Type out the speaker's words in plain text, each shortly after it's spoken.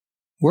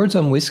Words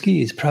on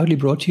Whiskey is proudly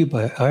brought to you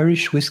by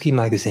Irish Whiskey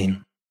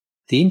Magazine,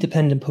 the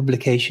independent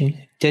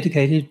publication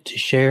dedicated to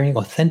sharing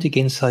authentic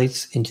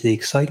insights into the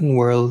exciting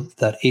world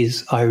that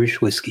is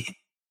Irish whiskey.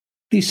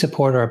 Please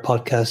support our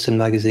podcast and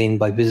magazine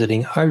by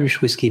visiting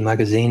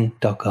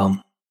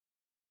irishwhiskeymagazine.com.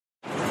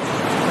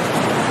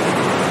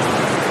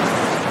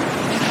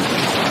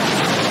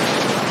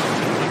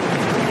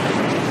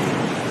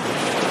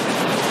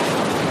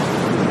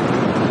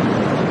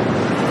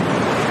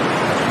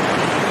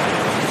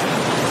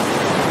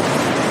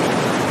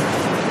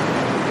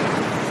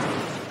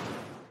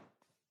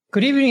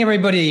 Good evening,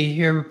 everybody.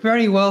 You're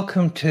very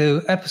welcome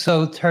to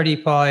episode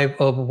 35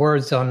 of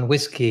Words on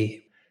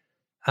Whiskey.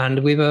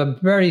 And we have a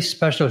very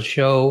special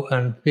show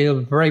and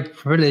feel very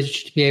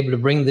privileged to be able to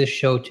bring this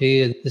show to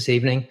you this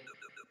evening.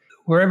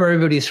 Wherever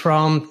everybody's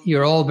from,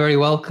 you're all very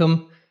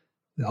welcome.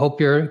 We hope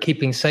you're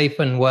keeping safe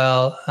and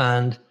well.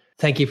 And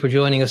thank you for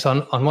joining us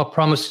on what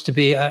promises to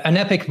be an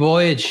epic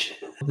voyage.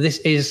 This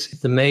is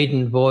the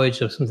maiden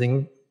voyage of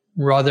something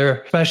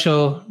rather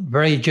special,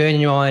 very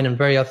genuine and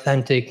very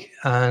authentic.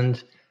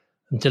 And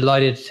I'm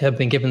delighted to have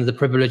been given the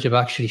privilege of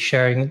actually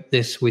sharing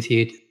this with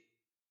you.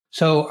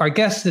 So our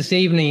guest this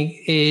evening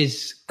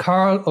is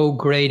Carl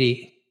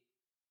O'Grady.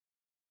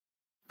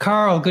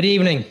 Carl, good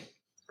evening.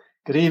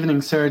 Good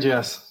evening,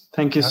 Sergius.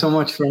 Thank you so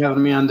much for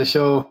having me on the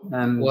show.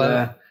 And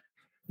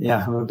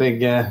I'm a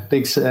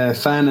big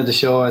fan of the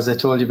show. As I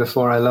told you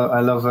before, I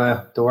love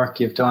the work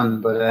you've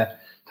done. But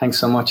thanks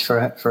so much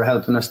for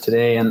helping us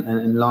today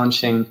and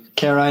launching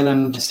Clare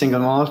Island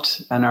Single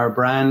Malt and our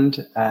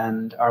brand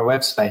and our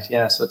website.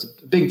 Yeah, so it's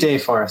a big day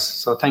for us.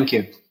 So thank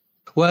you.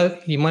 Well,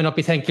 you might not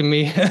be thanking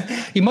me.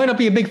 You might not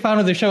be a big fan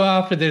of the show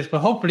after this, but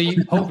hopefully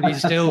you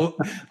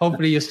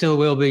still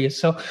will be.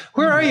 So,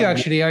 where are you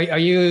actually? Are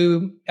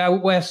you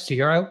out west?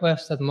 You're out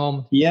west at the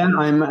moment. Yeah,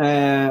 when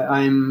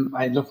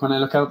I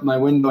look out my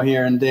window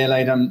here in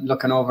daylight, I'm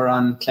looking over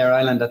on Clare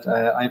Island.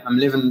 I'm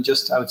living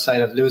just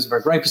outside of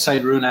Louisburgh, right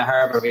beside Runa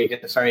Harbour, where you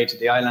get the ferry to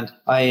the island.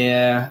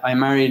 I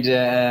married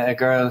a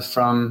girl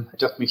from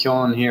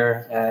Duckmikeone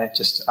here,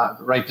 just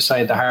right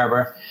beside the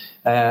harbour.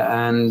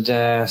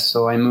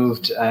 So I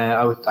moved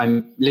out.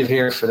 I live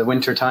here for the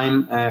winter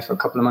time, for a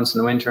couple of months in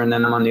the winter, and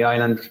then I'm on the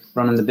island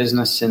running the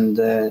business in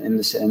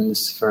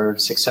this for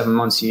 6-7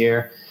 months a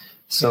year.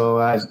 So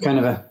I've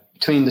kind of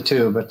between the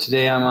two. But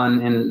today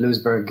I'm in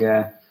Louisburgh,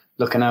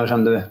 looking out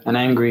on an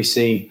angry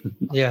sea.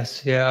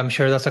 Yes, yeah, I'm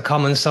sure that's a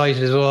common sight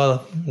as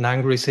well. An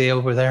angry sea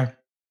over there.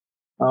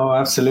 Oh,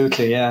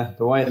 absolutely, yeah,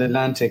 the wide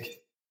Atlantic.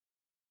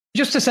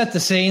 Just to set the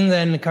scene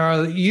then,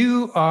 Carl,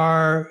 you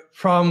are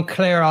from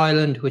Clare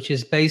Island, which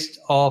is based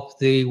off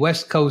the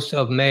west coast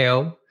of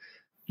Mayo.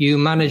 You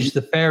manage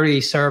the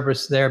ferry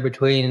service there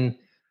between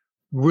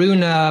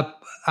Runa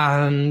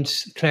and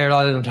Clare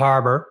Island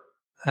Harbour.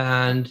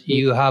 And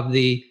you have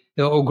the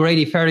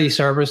O'Grady ferry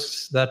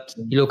service that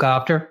you look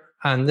after.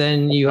 And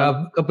then you have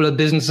a couple of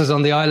businesses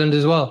on the island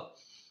as well.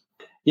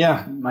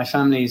 Yeah, my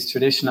family's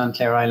tradition on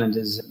Clare Island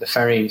is the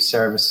ferry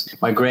service.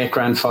 My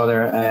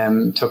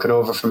great-grandfather took it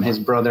over from his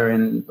brother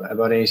in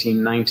about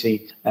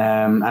 1890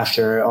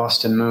 after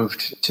Austin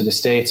moved to the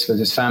States with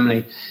his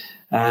family.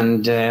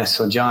 And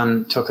so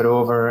John took it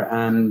over,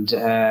 and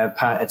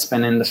it's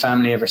been in the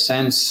family ever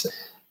since.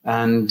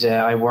 And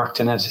I worked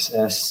in it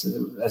as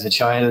a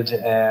child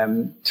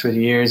through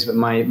the years with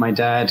my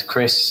dad,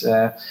 Chris,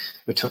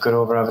 who took it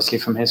over obviously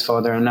from his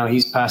father. And now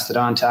he's passed it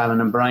on to Alan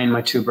and Brian,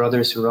 my two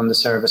brothers who run the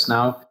service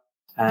now.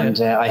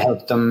 And I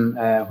help them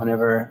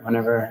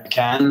whenever I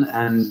can,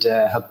 and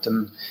help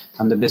them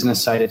on the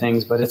business side of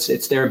things. But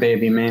it's their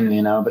baby mainly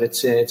now. But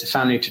it's a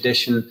family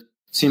tradition.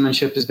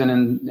 Seamanship has been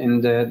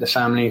in the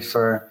family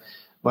for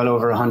well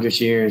over 100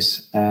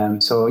 years.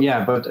 But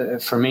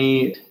for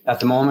me, at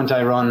the moment,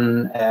 I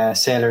run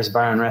Sailors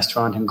Bar and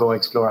Restaurant and Go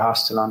Explore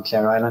Hostel on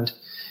Clare Island.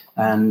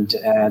 And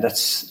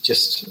that's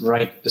just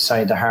right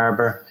beside the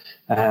harbour,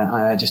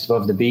 just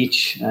above the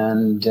beach.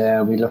 And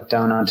we look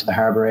down onto the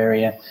harbour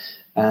area.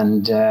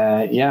 And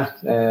we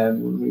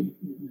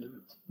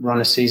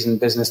run a season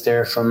business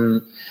there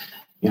from,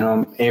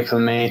 April,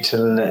 May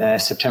till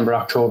September,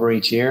 October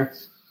each year.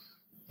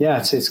 Yeah,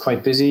 it's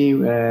quite busy.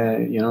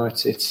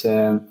 It's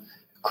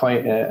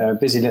quite a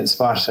busy little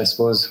spot, I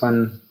suppose,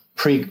 when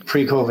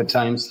pre-COVID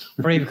times.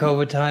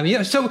 Pre-COVID time,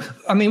 yeah. So,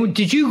 I mean,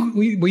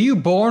 were you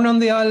born on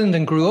the island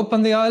and grew up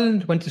on the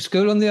island? Went to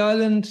school on the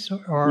island,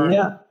 or?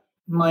 Yeah,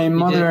 my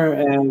mother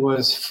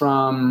was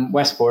from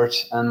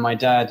Westport, and my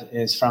dad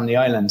is from the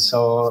island.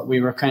 So we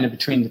were kind of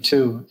between the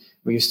two.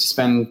 We used to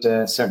spend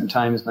certain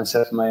times,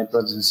 myself and my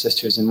brothers and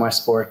sisters, in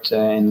Westport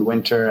in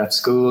winter at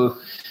school.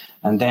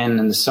 And then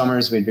in the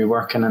summers, we'd be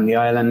working on the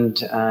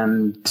island.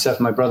 And myself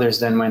and my brothers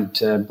then went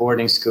to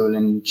boarding school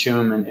in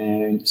Tuam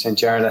in St.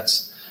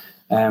 Jarlath's.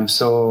 We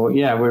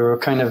were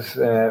kind of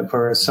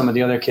where some of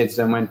the other kids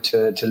then went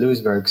to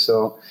Louisburgh.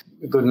 So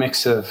a good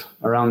mix of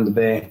around the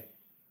bay.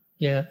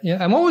 Yeah, yeah.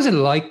 And what was it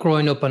like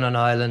growing up on an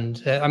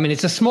island? I mean,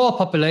 it's a small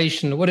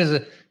population. What is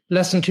it?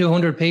 Less than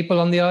 200 people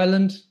on the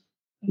island?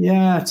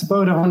 Yeah, it's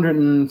about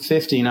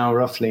 150 now,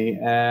 roughly.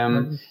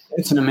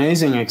 It's an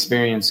amazing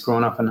experience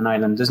growing up on an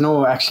island.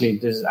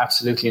 There's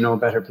absolutely no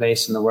better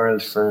place in the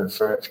world for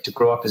to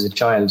grow up as a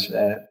child.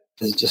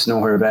 There's just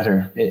nowhere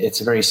better.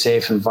 It's a very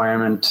safe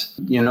environment.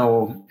 You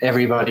know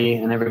everybody,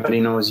 and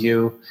everybody knows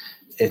you.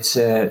 It's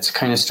a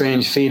kind of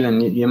strange feeling.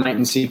 You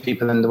mightn't see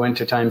people in the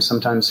wintertime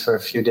sometimes for a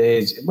few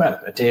days. Well,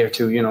 a day or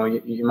two. You know,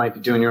 you might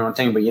be doing your own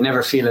thing, but you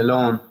never feel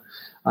alone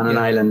on an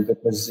island,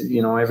 because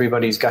you know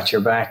everybody's got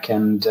your back,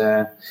 and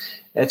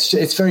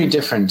it's very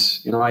different.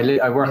 You know,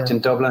 I worked in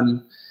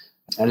Dublin.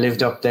 I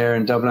lived up there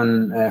in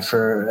Dublin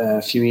for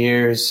a few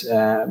years,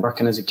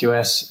 working as a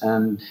QS,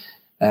 and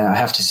I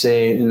have to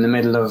say, in the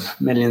middle of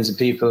millions of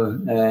people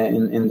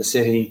in the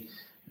city,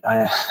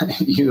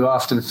 you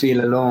often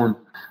feel alone.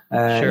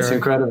 Sure. It's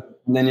incredible.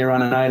 And then you're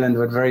on an island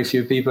with very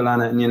few people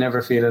on it, and you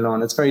never feel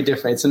alone. It's very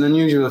different. It's an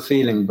unusual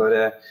feeling,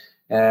 but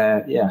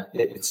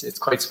it's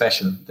quite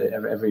special.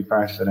 Every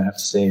part of it, I have to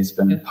say, has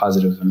been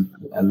positive, and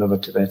I love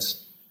it to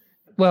bits.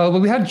 Well,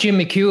 we had Jim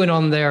McEwen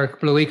on there a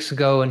couple of weeks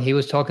ago, and he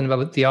was talking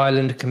about the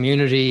island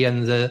community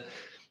and the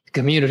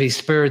community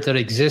spirit that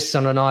exists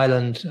on an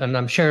island. And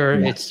I'm sure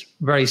it's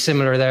very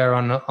similar there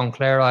on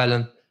Clare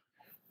Island.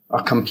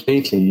 Oh,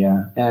 completely,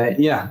 yeah.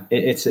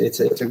 It's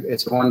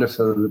a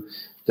wonderful.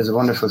 There's a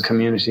wonderful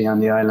community on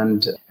the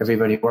island.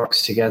 Everybody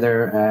works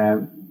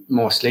together,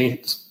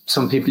 mostly.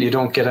 Some people you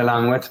don't get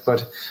along with,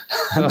 but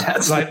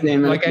that's like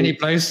any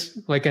place.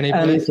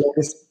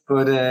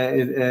 But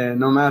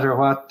no matter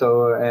what,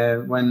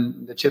 though,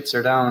 when the chips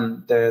are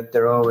down,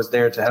 they're always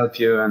there to help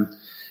you, and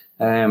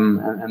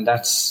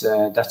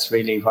that's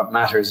really what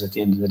matters at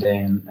the end of the day.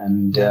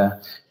 And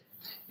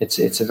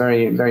it's a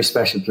very, very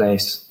special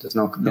place. There's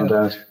no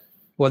doubt.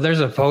 Well,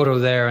 there's a photo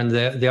there, and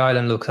the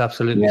island looks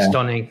absolutely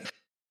stunning.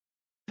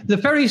 The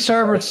ferry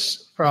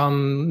service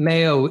from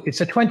Mayo,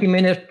 it's a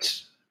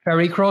 20-minute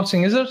ferry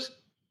crossing, is it?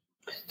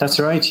 That's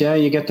right, yeah.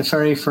 You get the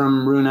ferry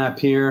from Runa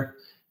Pier,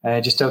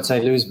 just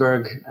outside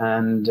Louisburg,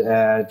 and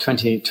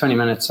 20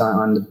 minutes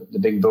on the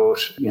big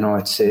boat. You know,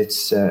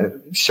 it's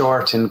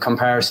short in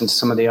comparison to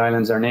some of the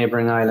islands. Our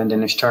neighbouring island,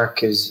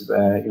 Inishturk, is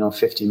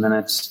 50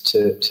 minutes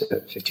to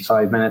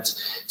 55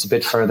 minutes. It's a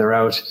bit further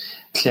out.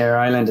 Clare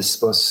Island is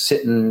supposed to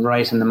sitting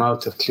right in the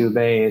mouth of Clew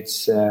Bay.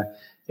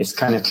 It's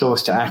kind of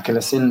close to Achill.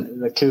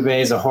 The Clew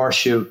Bay is a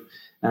horseshoe,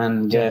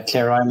 and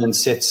Clare Island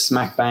sits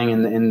smack bang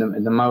in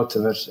the mouth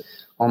of it,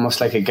 almost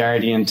like a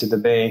guardian to the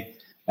bay.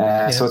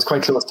 So it's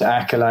quite close to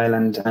Achill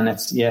Island, and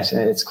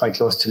it's quite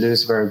close to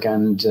Louisburg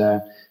and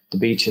the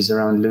beaches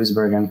around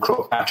Louisburg and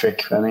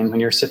Crowpatrick. I mean, when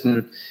you're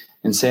sitting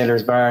in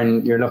Sailor's Bar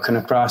and you're looking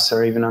across,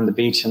 or even on the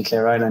beach in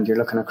Clare Island, you're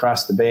looking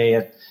across the bay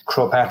at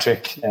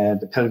Crowpatrick,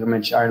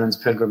 Ireland's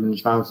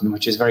Pilgrimage Mountain,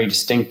 which is very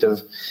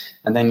distinctive.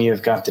 And then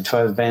you've got the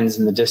 12 Bends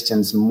in the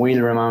distance,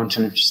 Muilra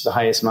Mountain, which is the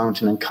highest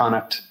mountain in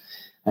Connacht.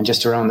 And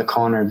just around the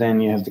corner, then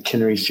you have the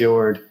Killery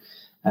Fjord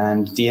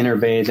and the inner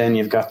bay. Then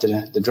you've got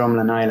the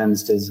Drumlin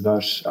Islands. There's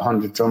about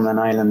 100 Drumlin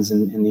Islands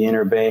in the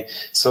inner bay.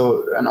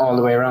 So, and all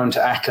the way around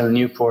to Achill,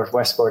 Newport,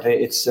 Westport.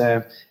 It's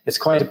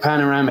quite a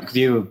panoramic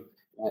view,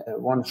 a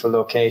wonderful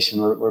location.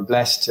 We're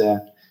blessed.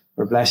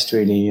 We're blessed,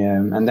 really.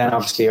 And then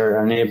obviously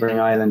our neighbouring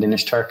island,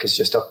 Inishturk, is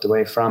just up the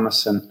way from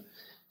us, and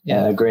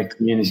a great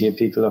community of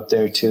people up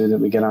there too that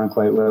we get on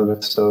quite well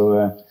with.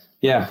 So,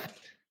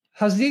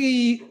 Has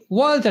the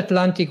Wild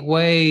Atlantic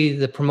Way,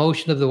 the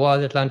promotion of the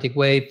Wild Atlantic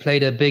Way,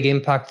 played a big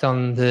impact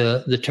on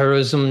the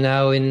tourism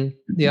now in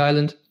the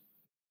island?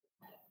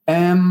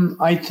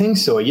 I think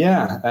so,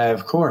 yeah,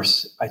 of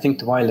course. I think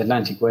the Wild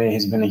Atlantic Way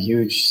has been a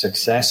huge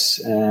success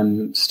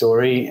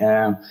story.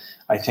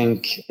 I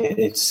think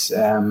it's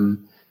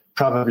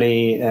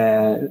probably,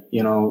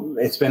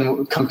 it's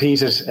been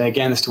competed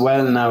against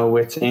well now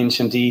with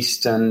Ancient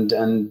East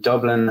and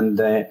Dublin and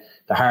the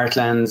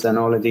Heartlands and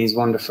all of these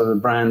wonderful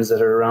brands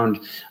that are around.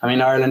 I mean,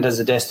 Ireland as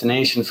a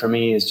destination for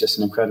me is just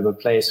an incredible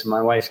place. When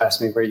my wife asked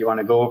me where you want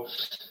to go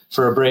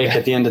for a break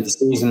at the end of the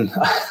season,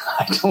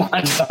 I don't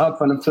want to hop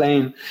on a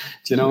plane.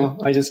 You know,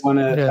 I just want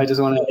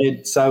to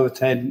head south,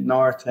 head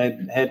north,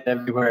 head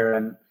everywhere,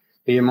 and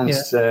be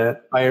amongst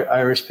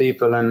Irish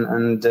people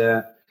and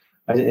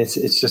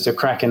it's just a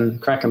cracking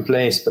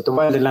place. But the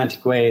Wild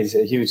Atlantic Way is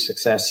a huge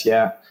success.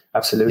 Yeah,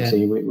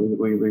 absolutely.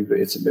 We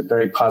it's a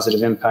very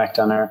positive impact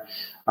on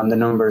the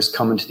numbers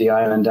coming to the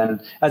island,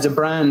 and as a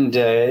brand,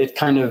 it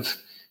kind of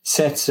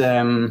sets.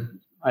 I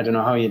don't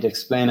know how you'd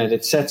explain it.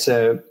 It sets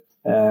a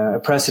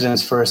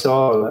precedence for us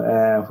all,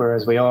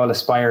 whereas we all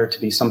aspire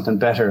to be something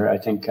better, I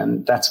think,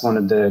 and that's one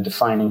of the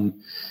defining.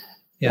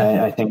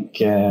 I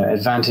think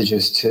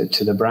advantages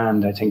to the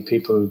brand. I think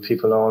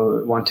people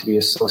all want to be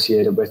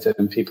associated with it,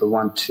 and people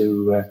want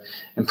to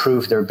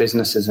improve their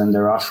businesses and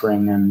their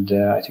offering. And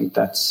I think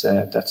that's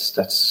a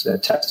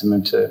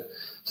testament to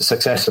the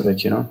success of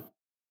it. You know,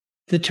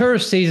 the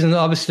tourist season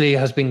obviously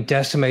has been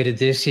decimated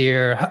this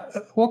year.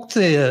 What's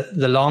the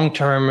long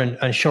term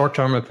and short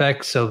term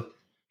effects of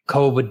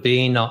COVID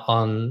been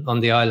on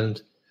the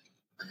island?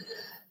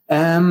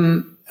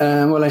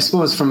 Well, I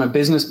suppose from a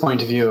business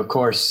point of view, of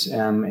course,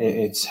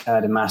 it's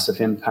had a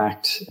massive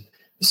impact.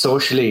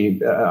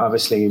 socially,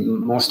 obviously,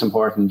 most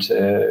important,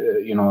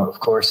 of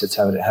course, it's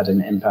had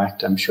an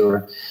impact, I'm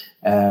sure.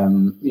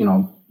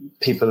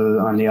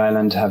 People on the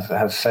island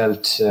have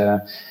felt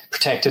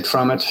protected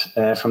from it,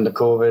 from the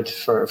COVID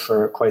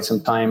for quite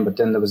some time. But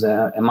then there was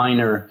a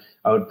minor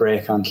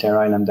outbreak on Clare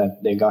Island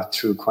that they got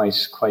through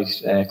quite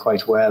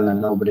well,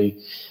 and nobody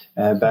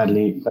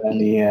badly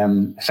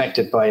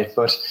affected by it.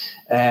 But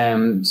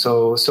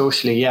so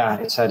socially, yeah,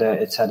 it's had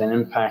an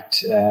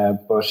impact.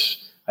 But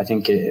I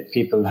think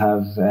people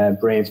have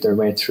braved their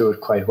way through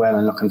it quite well,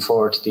 and looking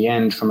forward to the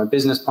end. From a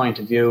business point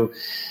of view,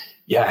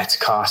 yeah, it's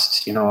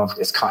cost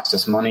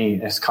us money.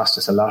 It's cost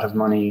us a lot of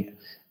money.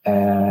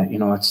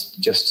 It's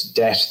just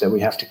debt that we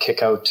have to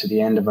kick out to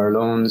the end of our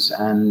loans.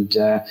 And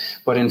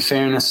but in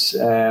fairness,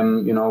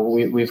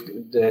 we've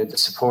the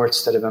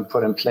supports that have been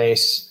put in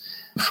place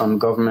from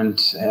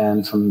government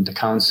and from the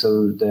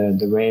council,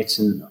 the rates,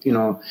 and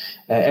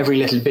every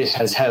little bit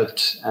has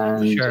helped.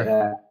 And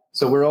sure.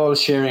 So we're all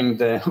sharing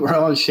the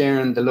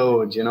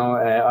load.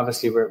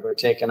 Obviously we're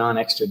taking on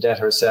extra debt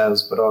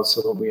ourselves, but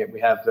also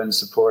we have been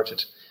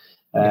supported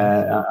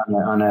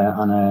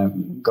on a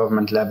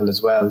government level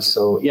as well.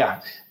 So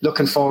yeah,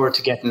 looking forward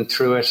to getting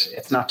through it.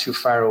 It's not too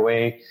far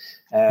away.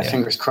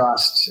 Fingers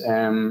crossed.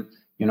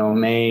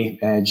 May,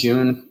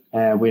 June,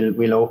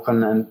 we'll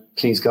open, and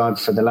please God,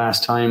 for the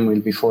last time,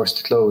 we'll be forced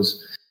to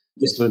close.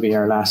 This will be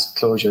our last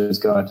closure, as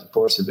God,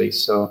 forcibly.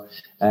 So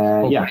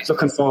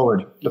looking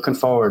forward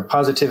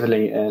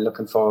positively.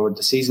 Looking forward.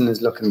 The season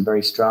is looking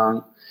very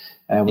strong.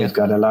 We've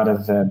got a lot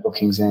of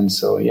bookings in.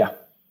 So yeah.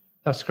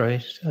 That's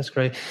great.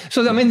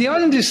 So, I mean, the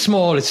island is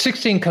small. It's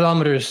 16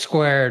 kilometers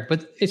squared,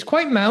 but it's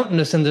quite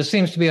mountainous, and there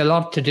seems to be a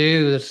lot to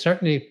do. There's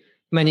certainly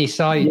many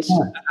sites.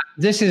 Yeah.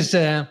 This is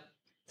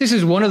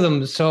one of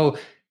them. So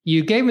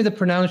you gave me the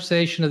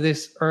pronunciation of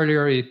this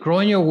earlier.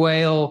 Gráinne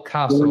Mhaol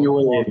Castle.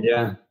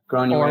 Gráinne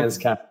Mhaol's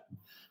Castle.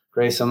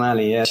 Grace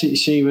O'Malley. Yeah,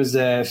 she was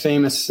a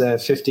famous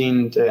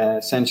 15th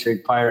century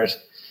pirate.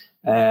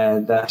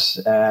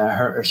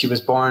 She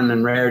was born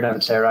and reared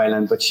on Clare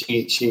Island, but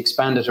she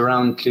expanded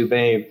around Clew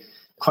Bay.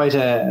 Quite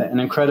an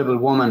incredible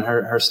woman.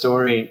 Her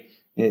story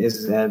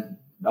is, I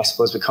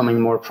suppose,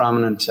 becoming more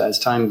prominent as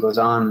time goes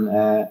on.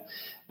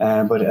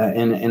 But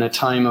in a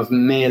time of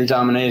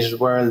male-dominated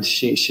world,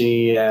 she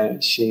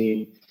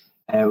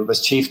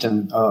was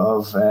chieftain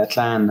of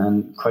Clan,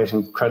 and quite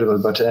incredible.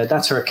 But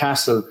that's her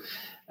castle.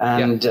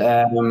 And,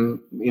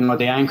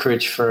 the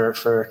anchorage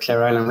for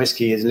Clare Island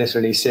whiskey is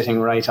literally sitting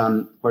right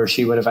on where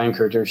she would have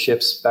anchored her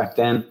ships back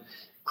then.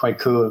 Quite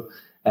cool.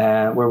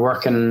 We're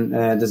working,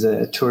 there's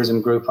a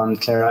tourism group on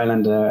Clare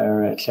Island,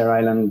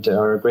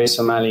 or Grace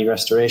O'Malley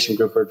Restoration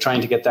Group. We're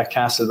trying to get that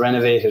castle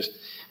renovated,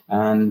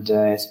 and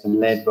it's been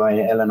led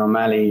by Ellen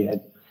O'Malley.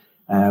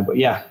 But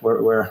yeah,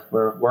 we're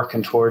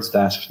working towards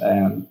that.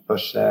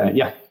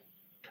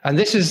 And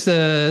this is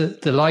the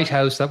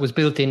lighthouse that was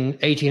built in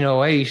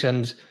 1808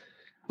 and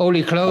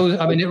only closed.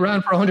 I mean, it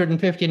ran for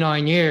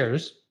 159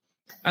 years,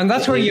 and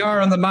that's where you are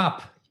on the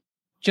map.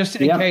 Just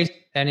in case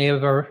any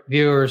of our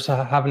viewers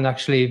haven't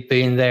actually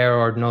been there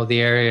or know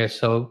the area.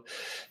 So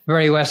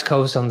very west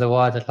coast on the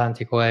Wide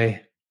Atlantic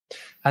Way.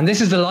 And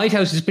this is the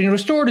lighthouse. It's been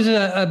restored as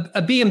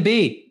a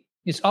B&B.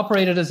 It's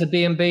operated as a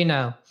B&B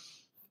now.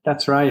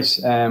 That's right.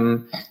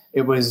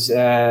 It was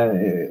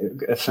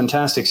a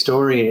fantastic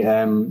story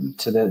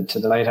to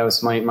the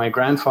lighthouse. My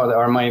grandfather,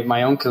 or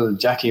my uncle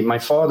Jackie, my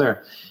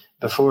father,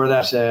 before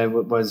that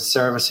was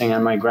servicing,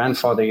 and my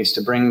grandfather used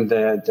to bring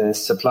the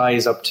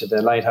supplies up to the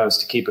lighthouse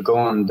to keep it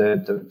going,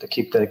 to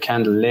keep the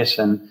candle lit,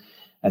 and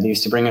they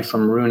used to bring it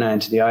from Runa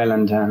into the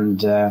island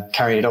and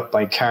carry it up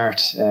by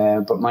cart.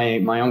 But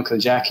my uncle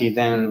Jackie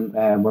then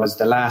was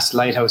the last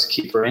lighthouse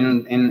keeper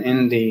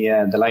in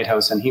the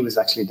lighthouse, and he was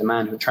actually the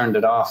man who turned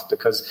it off,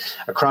 because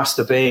across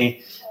the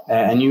bay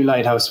a new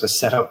lighthouse was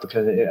set up,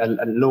 because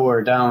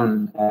lower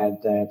down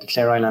the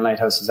Clare Island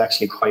lighthouse is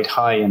actually quite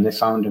high, and they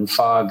found in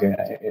fog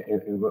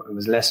it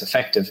was less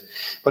effective.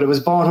 But it was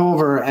bought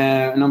over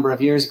a number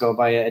of years ago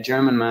by a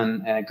German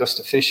man,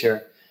 Gustav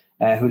Fischer,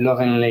 who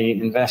lovingly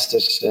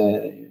invested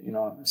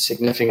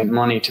significant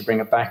money to bring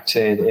it back to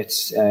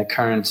its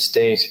current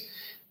state,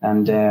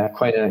 and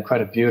quite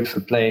a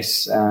beautiful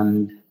place,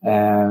 and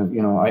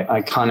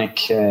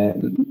iconic,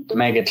 the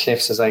mega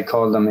cliffs, as I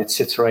call them. It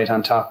sits right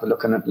on top,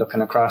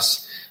 looking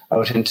across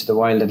out into the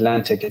wild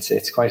Atlantic.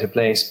 It's quite a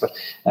place. But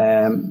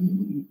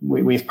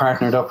we've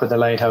partnered up with the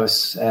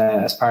lighthouse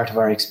as part of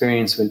our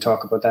experience. We'll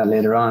talk about that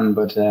later on.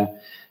 But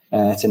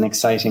it's an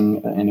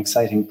exciting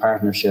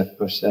partnership.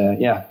 But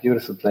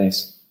beautiful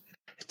place.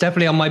 It's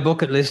definitely on my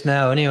bucket list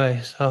now.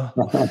 Anyway, so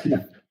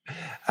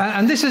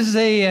and this is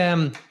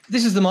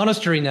the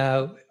monastery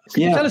now.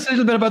 Can you tell us a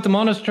little bit about the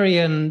monastery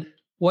and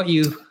what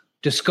you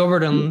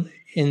discovered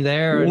in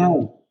there,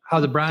 and how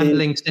the brand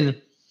links in?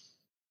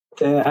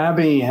 The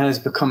abbey has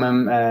become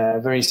a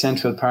very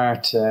central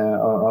part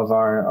of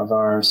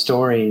our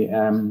story. It's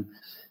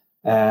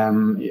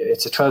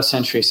a 12th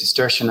century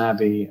Cistercian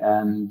abbey,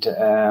 and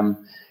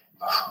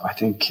I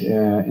think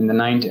in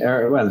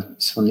the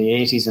it's from the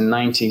 80s and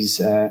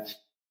 90s.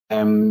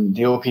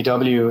 the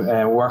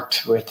OPW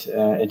worked with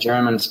a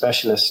German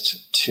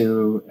specialist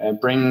to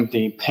bring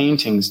the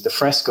paintings, the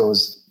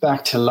frescoes,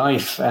 back to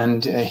life.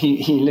 And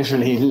he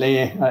literally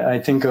lay, I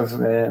think of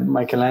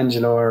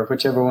Michelangelo or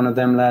whichever one of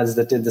them lads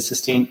that did the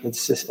Sistine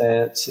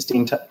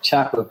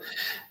Chapel.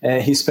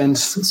 He spent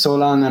so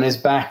long on his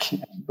back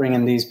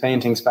bringing these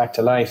paintings back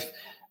to life.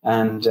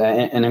 And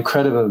an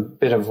incredible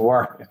bit of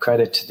work, a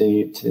credit to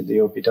the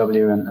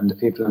OPW and the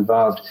people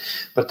involved.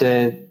 But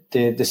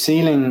the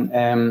ceiling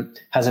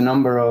has a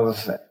number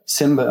of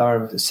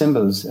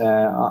symbols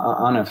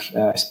on it,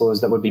 I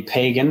suppose, that would be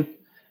pagan,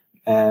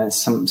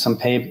 some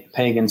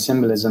pagan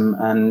symbolism.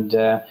 And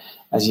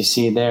as you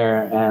see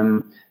there,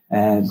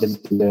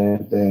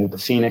 the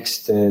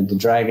phoenix, the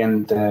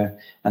dragon,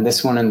 and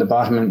this one in the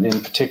bottom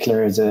in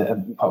particular is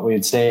what we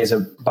would say is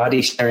a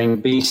body-sharing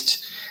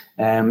beast.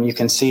 You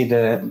can see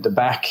the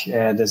back.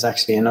 There's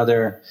actually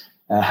another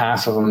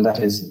half of him that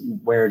is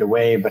weared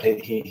away, but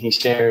he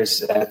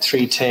shares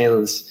three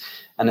tails,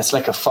 and it's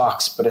like a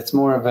fox, but it's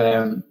more of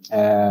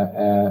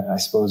I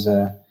suppose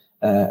a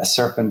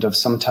serpent of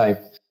some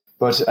type.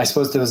 But I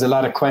suppose there was a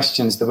lot of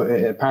questions.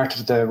 Part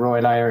of the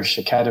Royal Irish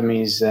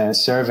Academy's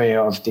survey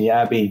of the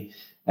Abbey,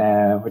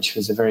 which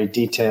was a very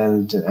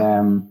detailed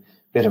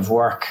bit of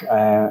work.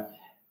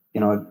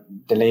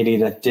 The lady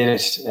that did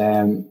it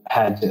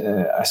had,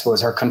 I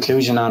suppose, her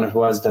conclusion on it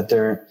was that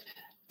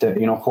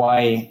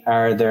why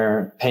are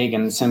there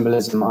pagan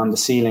symbolism on the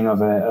ceiling of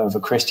a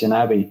Christian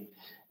abbey?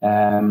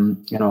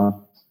 There's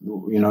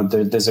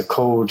a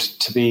code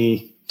to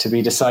be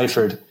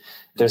deciphered.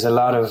 There's a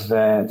lot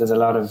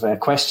of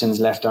questions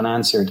left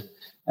unanswered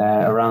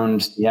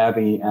around the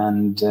abbey,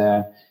 and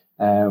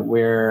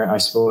we're, I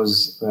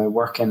suppose,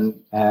 working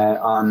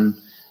on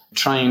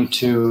trying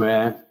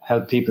to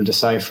help people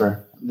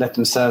let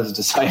themselves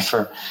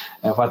decipher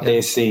what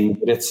they see.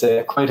 But it's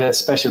quite a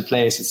special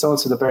place. It's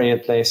also the burial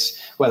place,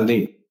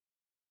 the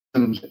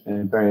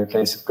burial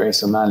place of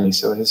Grace O'Malley.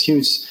 So it has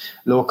huge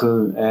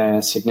local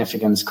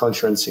significance,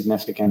 cultural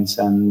significance,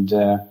 and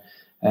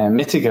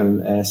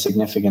mythical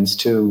significance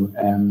too.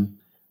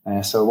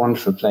 So a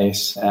wonderful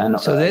place. And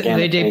so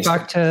they date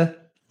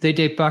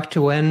back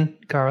to when,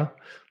 Carl?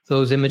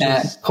 Those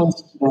images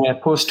post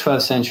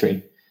 12th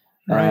century.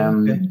 Right,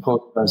 okay.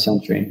 Post 12th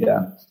century,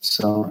 yeah.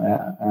 So,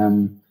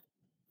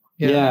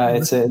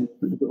 it's a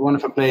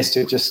wonderful place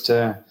to just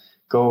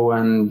go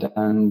and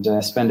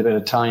spend a bit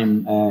of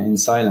time in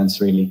silence,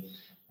 really,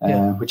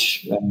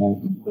 which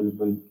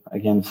will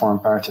again form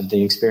part of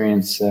the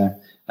experience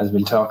as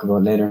we'll talk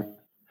about later.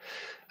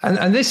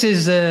 And this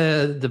is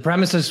the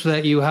premises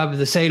that you have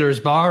the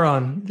Sailor's Bar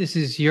on. This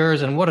is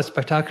yours, and what a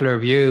spectacular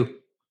view!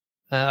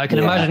 I can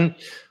imagine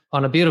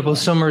on a beautiful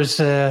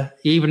summer's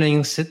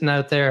evening, sitting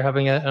out there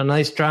having a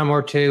nice dram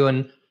or two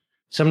and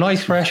some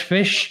nice fresh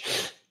fish,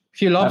 a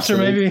few lobster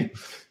maybe.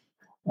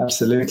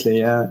 Absolutely,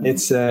 yeah.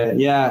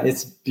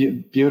 It's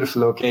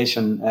beautiful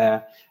location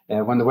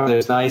when the weather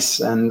is nice,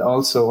 and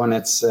also when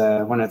it's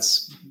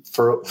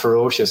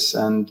ferocious.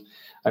 And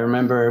I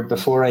remember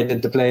before I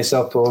did the place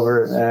up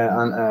over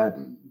there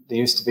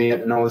used to be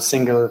an old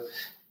single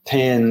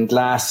pane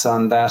glass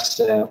on that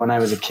when I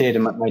was a kid,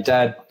 and my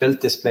dad built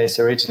this place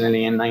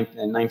originally in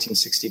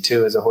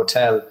 1962 as a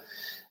hotel,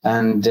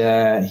 and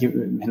he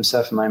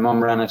himself and my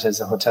mum ran it as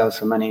a hotel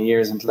for many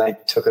years until I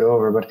took it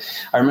over. But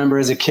I remember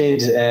as a kid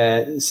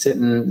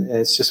sitting,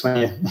 it's just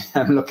when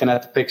I'm looking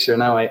at the picture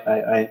now,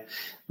 I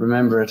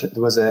remember it.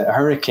 There was a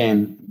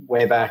hurricane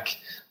way back,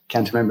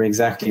 can't remember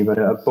exactly, but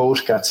a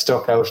boat got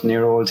stuck out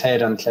near Old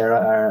Head on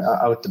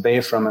out the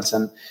bay from us,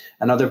 and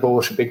another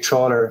boat, a big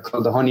trawler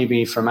called the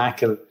Honeybee from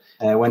Achill,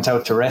 went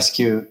out to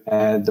rescue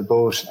the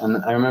boat.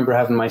 And I remember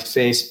having my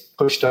face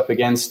pushed up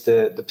against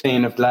the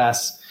pane of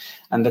glass,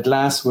 and the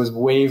glass was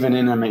waving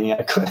in on me.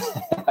 I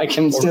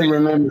can still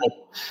remember it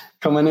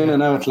coming in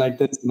and out like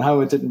this, and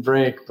how it didn't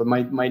break, but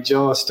my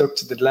jaw stuck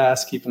to the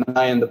glass, keeping an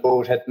eye on the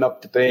boat heading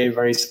up the bay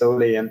very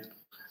slowly. And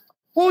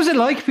what was it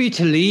like for you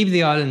to leave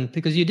the island?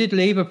 Because you did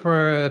leave it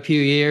for a few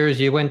years.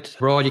 You went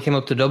abroad. You came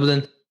up to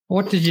Dublin.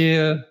 What did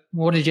you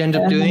end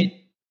up doing?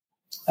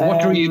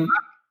 What drew you back?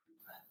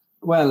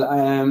 Well,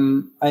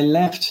 I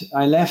left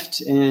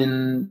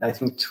in, I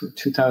think,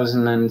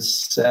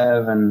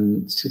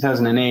 2007,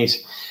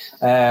 2008.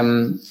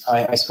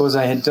 I suppose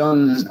I had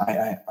done,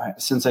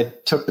 since I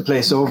took the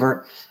place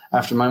over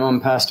after my mum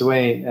passed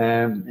away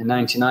in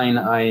 99,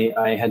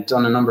 I had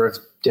done a number of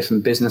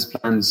different business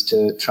plans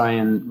to try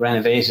and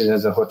renovate it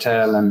as a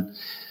hotel, and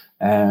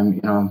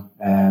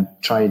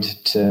tried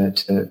to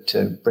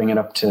bring it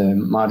up to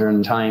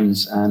modern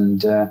times,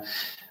 and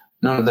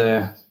none of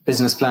the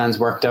business plans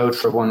worked out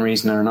for one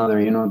reason or another.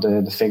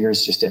 The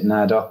figures just didn't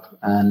add up,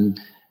 and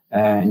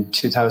in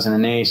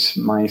 2008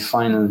 my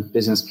final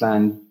business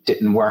plan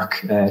didn't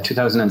work.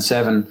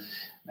 2007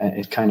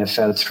 it kind of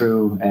fell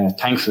through,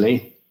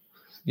 thankfully.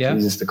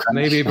 Jesus, the crash.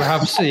 Maybe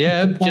perhaps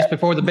just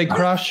before the big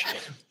crash.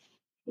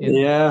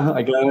 Yeah,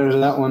 I got out of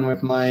that one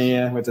with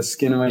the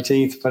skin of my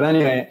teeth. But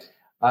anyway,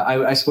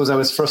 I suppose I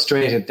was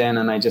frustrated then,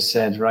 and I just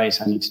said,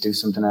 right, I need to do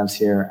something else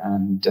here.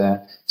 And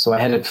so I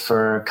headed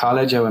for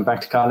college. I went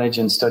back to college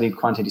and studied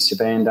quantity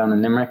surveying down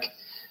in Limerick.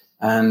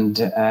 And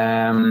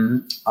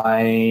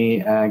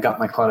I got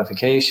my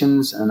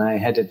qualifications, and I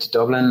headed to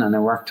Dublin, and I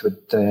worked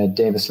with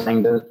Davis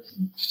Langdon.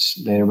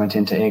 Later went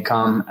into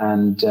AECOM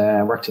and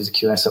worked as a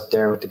QS up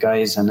there with the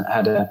guys, and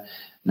had an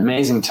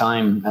amazing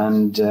time,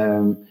 and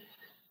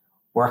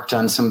worked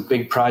on some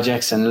big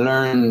projects and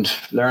learned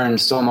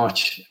so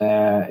much.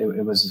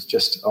 It was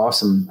just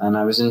awesome, and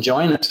I was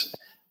enjoying it.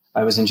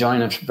 I was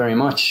enjoying it very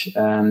much,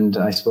 and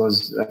I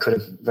suppose I could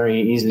have very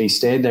easily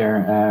stayed there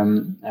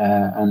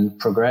and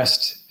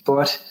progressed.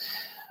 But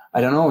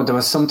I don't know, there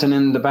was something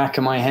in the back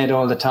of my head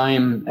all the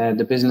time.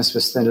 The business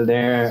was still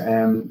there.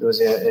 There was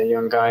a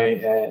young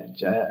guy,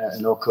 a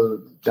local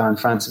John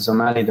Francis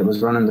O'Malley, that was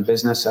running the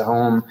business at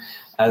home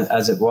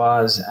as it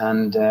was.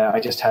 And I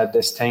just had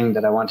this thing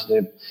that I wanted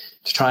to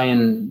try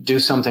and do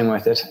something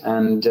with it.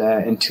 And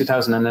in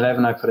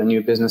 2011, I put a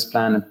new business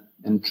plan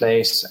in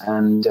place,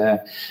 and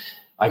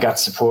I got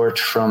support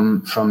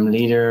from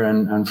Leader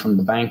and from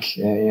the bank,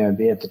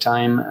 AIB at the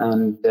time.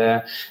 And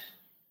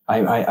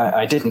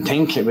I didn't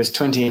think, it was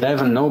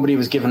 2011. Nobody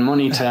was giving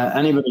money to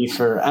anybody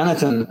for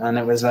anything. And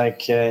it was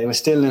like, it was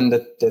still in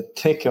the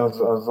thick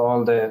of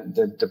all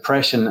the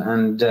depression.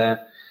 And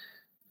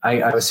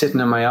I was sitting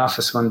in my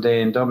office one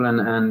day in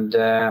Dublin, and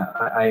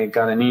I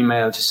got an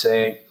email to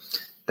say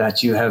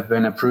that you have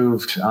been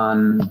approved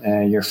on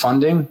your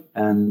funding,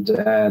 and,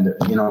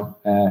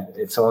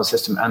 it's all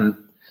system. And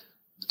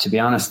to be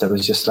honest, that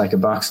was just like a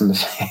box in the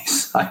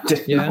face. I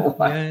didn't know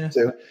what to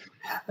do.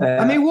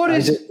 I mean, what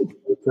is...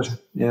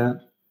 Yeah.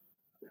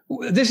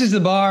 This is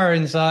the bar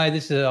inside.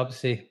 This is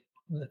obviously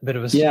a bit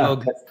of a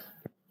slug. Yeah.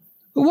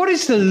 What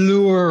is the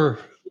lure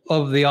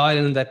of the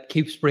island that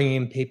keeps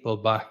bringing people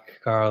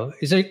back, Carl?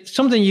 Is it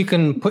something you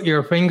can put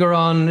your finger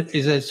on?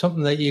 Is it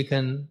something that you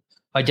can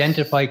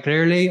identify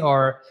clearly,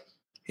 or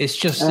it's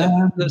just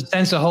the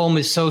sense of home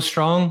is so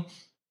strong?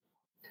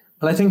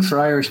 Well, I think for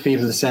Irish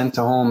people, the sense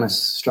of home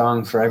is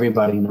strong for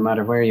everybody, no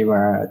matter where you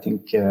are. I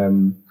think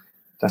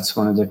that's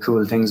one of the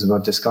cool things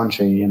about this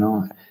country, you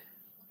know.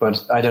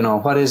 But I don't know,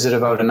 what is it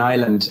about an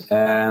island?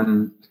 I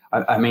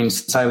mean,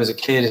 since I was a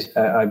kid,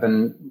 I've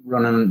been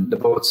running the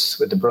boats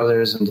with the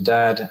brothers and the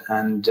dad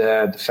and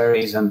the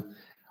ferries. And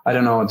I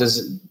don't know,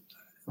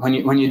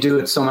 when you do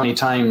it so many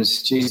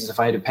times, Jesus, if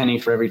I had a penny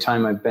for every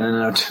time I've been in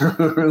and out to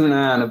Runa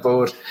on a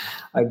boat,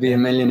 I'd be a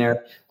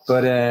millionaire.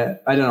 But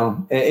I don't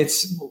know,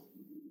 it's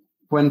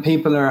when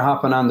people are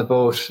hopping on the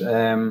boat,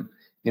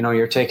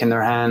 you're taking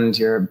their hand,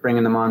 you're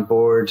bringing them on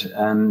board,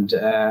 and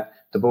the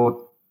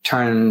boat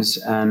turns,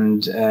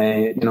 and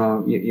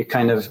you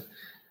kind of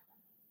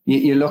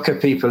you look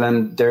at people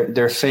and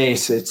their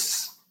face,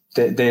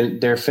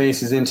 their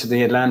face is into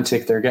the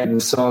Atlantic, they're getting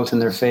salt in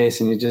their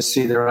face, and you just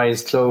see their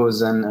eyes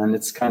close, and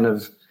it's kind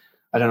of,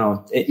 I don't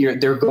know,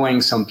 they're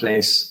going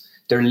someplace,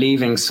 they're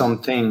leaving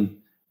something,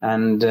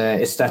 and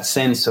it's that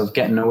sense of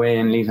getting away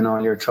and leaving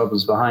all your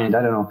troubles behind.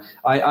 I don't know.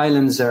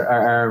 Islands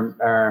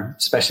are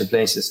special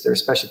places. They're a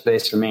special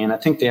place for me, and I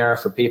think they are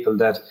for people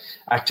that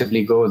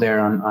actively go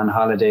there on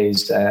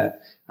holidays.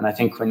 And I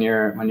think when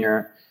you're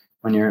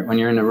in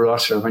a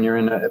rut, or when you're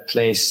in a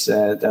place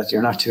that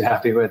you're not too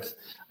happy with,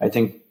 I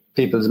think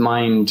people's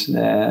mind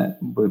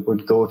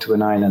would go to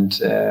an island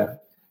for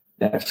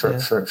that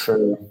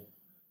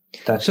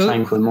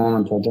tranquil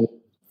moment. I don't.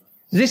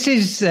 This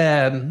is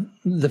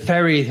the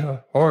ferry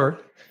or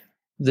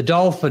the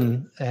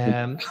Dolphin,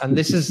 and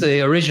this is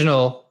the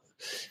original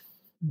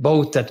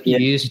boat that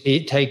used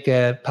to take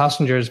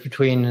passengers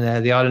between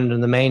the island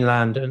and the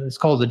mainland, and it's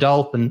called the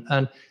Dolphin.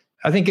 And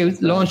I think it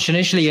was launched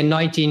initially in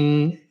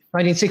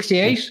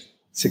 1968.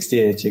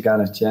 68, you got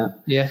it, yeah.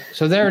 Yeah,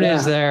 so there it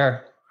is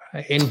there,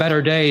 in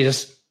better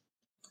days.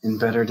 In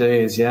better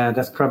days, yeah.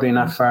 That's probably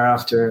not far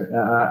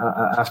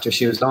after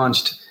she was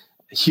launched.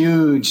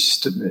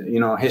 Huge,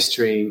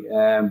 history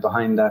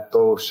behind that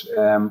boat.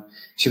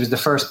 She was the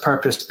first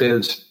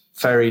purpose-built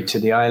ferry to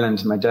the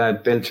island. My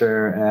dad built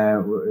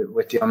her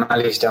with the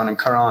O'Malleys down in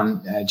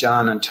Curran,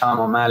 John and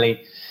Tom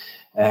O'Malley,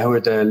 who were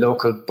the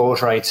local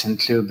boatwrights in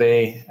Clew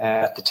Bay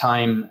at the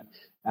time,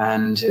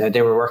 and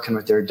they were working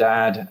with their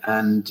dad,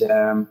 and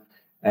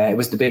it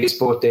was the biggest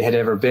boat they had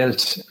ever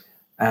built.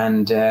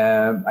 And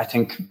I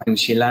think when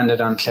she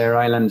landed on Clare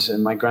Island,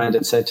 my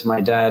granddad said to my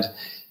dad,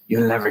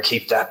 "You'll never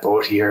keep that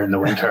boat here in the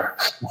winter."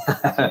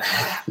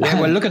 Yeah,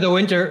 well, look at the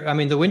winter. I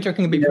mean, the winter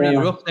can be pretty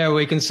rough there.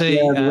 We can see.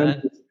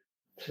 Yeah,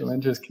 the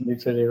winters can be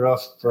pretty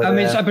rough. But, I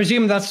mean, I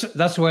presume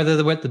that's where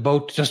the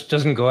boat just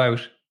doesn't go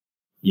out.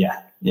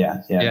 Yeah.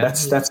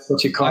 That's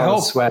what you call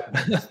a swell.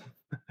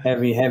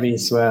 heavy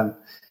swell.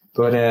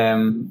 But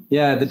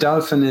the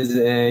Dolphin is,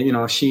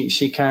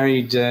 she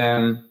carried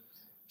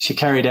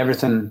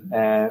everything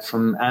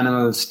from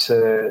animals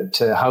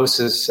to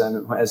houses,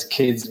 and as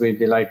kids we'd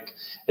be like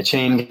a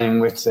chain gang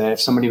with if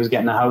somebody was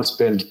getting a house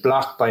built,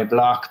 block by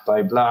block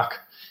by block,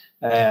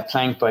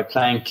 plank by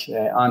plank,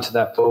 onto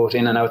that boat,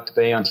 in and out the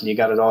bay until you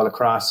got it all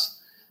across.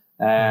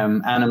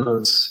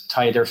 Animals,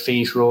 tie their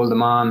feet, roll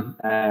them on.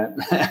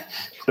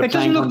 It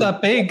doesn't look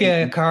that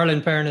big, Carl,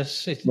 in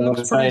fairness. It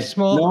looks pretty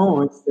small.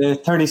 No,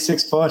 it's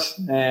 36 foot,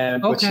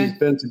 but she's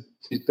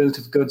built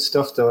of good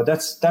stuff, though.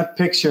 That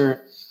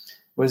picture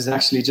was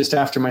actually just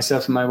after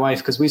myself and my wife,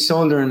 because we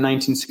sold her in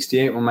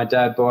 1968 when my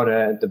dad bought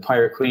the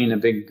Pirate Queen, a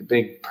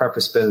big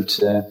purpose-built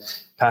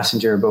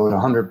passenger boat,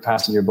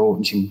 100-passenger boat,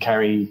 and she can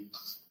carry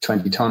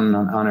 20 ton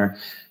on her.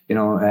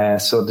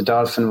 So the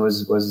Dolphin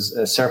was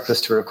a surplus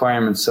to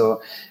requirements.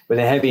 So with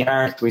a heavy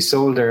heart, we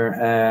sold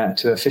her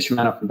to a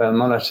fisherman up in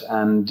Belmullet,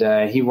 and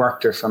he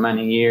worked her for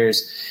many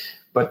years.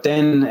 But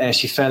then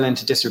she fell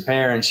into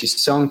disrepair and she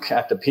sunk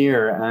at the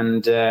pier.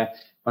 And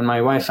when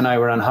my wife and I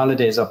were on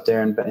holidays up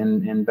there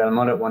in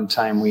Belmullet one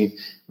time, we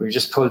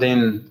just pulled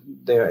in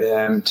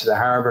there to the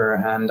harbour,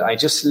 and I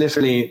just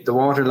literally, the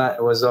water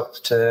was up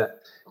to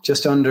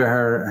just under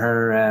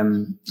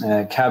her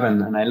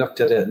cabin, and I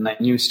looked at it and I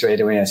knew straight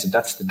away. I said,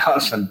 "That's the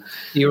Dolphin."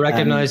 You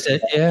recognised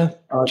it, yeah?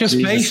 Just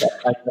Jesus,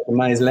 I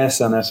recognised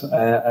less on it.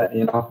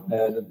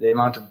 The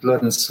amount of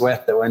blood and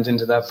sweat that went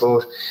into that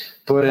boat.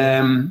 But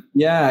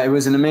it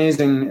was an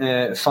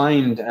amazing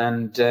find,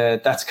 and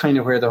that's kind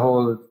of where the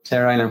whole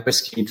Clare Island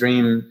whiskey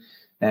dream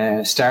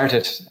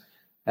started.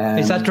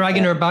 Is that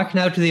dragging her back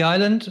now to the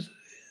island?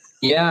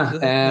 Yeah.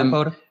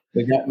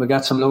 We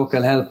got some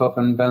local help up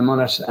in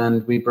Belmullet,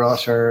 and we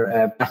brought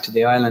her back to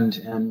the island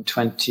in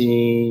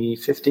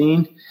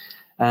 2015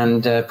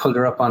 and pulled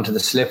her up onto the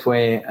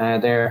slipway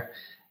there,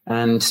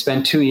 and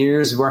spent 2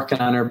 years working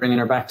on her, bringing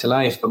her back to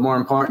life. But more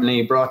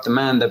importantly, brought the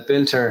man that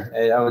built her,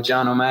 old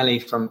John O'Malley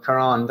from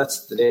Carron.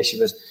 That's the day she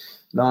was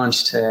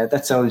launched.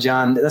 That's old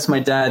John. That's my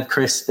dad,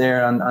 Chris,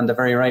 there on the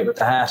very right with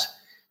the hat,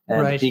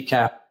 right. The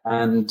decap.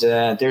 And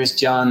there's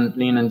John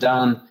leaning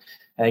down,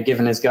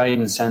 giving his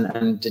guidance,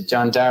 and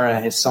John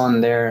Dara, his son,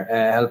 there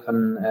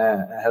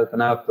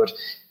helping out. But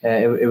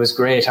it was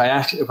great. I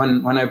actually,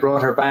 when I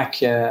brought her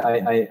back,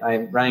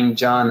 I rang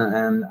John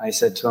and I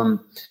said to him,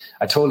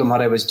 I told him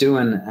what I was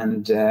doing,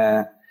 and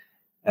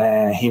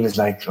he was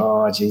like,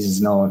 "Oh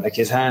Jesus, no!" Like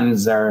his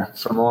hands are,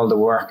 from all the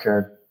work,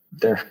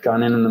 they're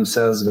gone in on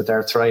themselves with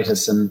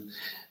arthritis, and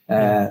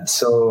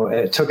so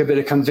it took a bit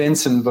of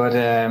convincing, but.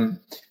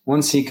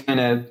 Once he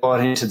kind of bought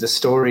into the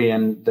story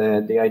and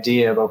the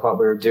idea about what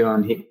we were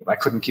doing, I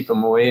couldn't keep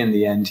him away in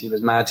the end. He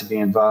was mad to be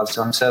involved.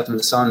 So himself and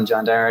the son,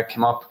 John Dara,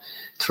 came up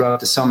throughout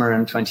the summer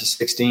in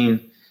 2016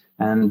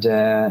 and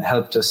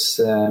helped us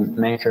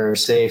make her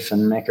safe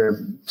and make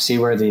her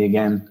seaworthy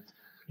again.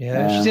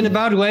 Yeah, she's in a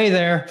bad way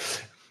there.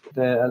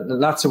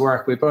 Lots of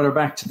work. We brought her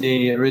back to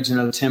the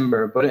original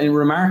timber, but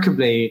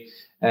remarkably,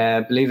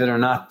 believe it or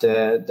not,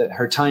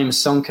 her time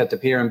sunk at the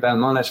pier in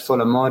Belmullet full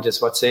of mud is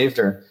what saved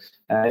her.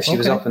 If she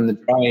was up in the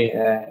dry,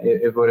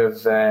 it would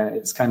have.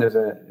 It's kind of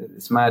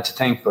it's mad to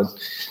think, but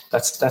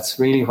that's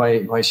really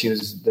why she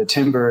was. The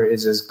timber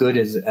is as good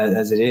as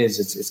it is.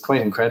 It's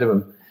quite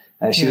incredible.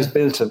 She was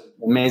built of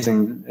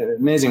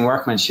amazing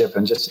workmanship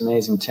and just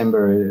amazing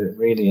timber.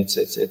 Really, it's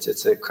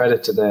a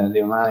credit to the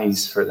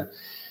O'Malleys for the.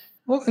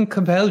 What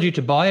compelled you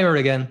to buy her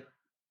again?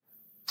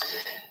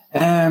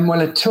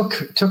 Well, it took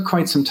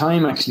quite some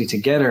time actually to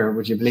get her,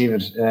 would you believe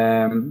it?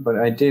 But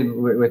I did,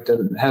 with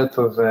the help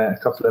of a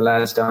couple of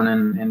lads down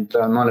in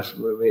Belmullet,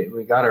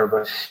 we got her.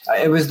 But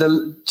it was the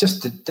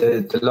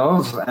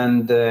love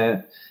and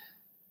the,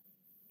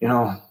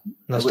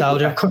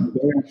 nostalgia.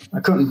 I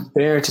couldn't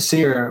bear to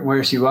see her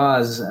where she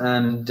was,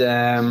 and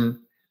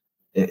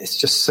it's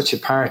just such a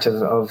part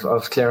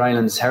of Clare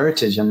Island's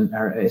heritage and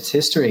its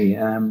history.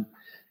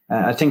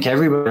 I think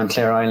everybody on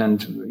Clare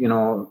Island,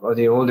 or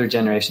the older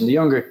generation, the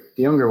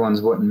younger ones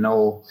wouldn't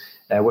know,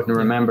 wouldn't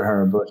remember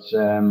her, but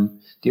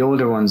the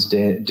older ones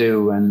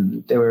do,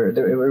 and we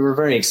were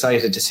very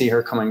excited to see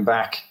her coming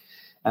back.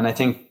 And I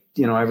think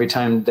every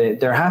time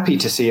they're happy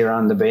to see her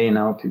on the bay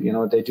now.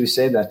 They do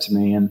say that to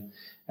me, and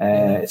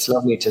it's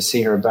lovely to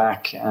see her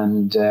back.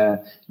 And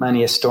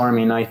many a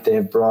stormy night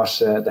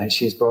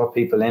she's brought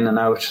people in and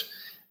out.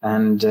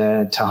 And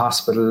to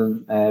hospital,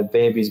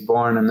 babies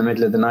born in the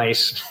middle of the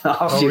night.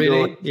 Off you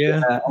really? go. Yeah,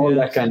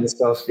 that kind of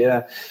stuff.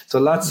 Yeah. So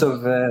lots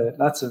of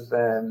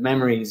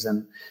memories,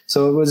 and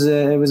so it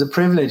was a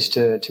privilege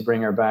to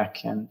bring her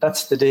back. And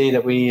that's the day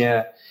that we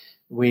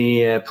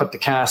put the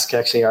cask,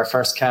 actually our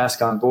first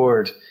cask, on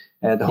board.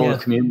 The whole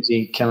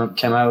community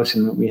came out,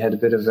 and we had a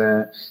bit of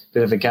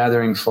a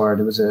gathering for it.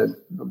 It was a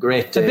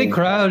great day. A big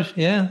crowd,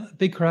 a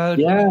big crowd.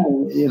 Yeah,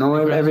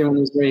 everyone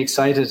was very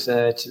excited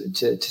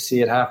to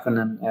see it happen,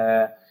 and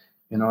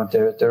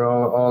they're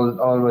all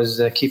always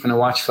keeping a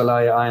watchful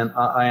eye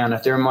on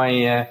it. They're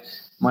my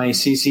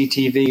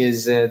CCTV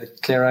is the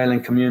Clare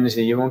Island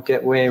community. You won't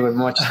get away with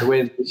much the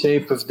way the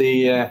shape of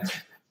the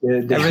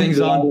everything's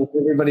on.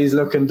 Everybody's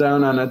looking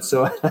down on it,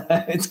 so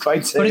it's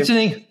quite safe. But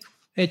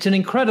it's an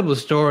incredible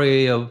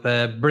story of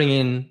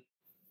bringing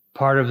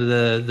part of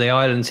the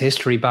island's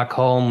history back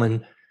home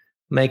and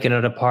making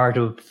it a part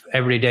of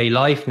everyday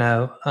life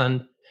now.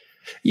 And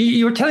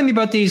you were telling me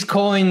about these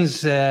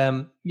coins.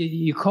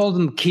 You call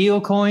them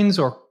keel coins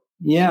or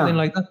Yeah, something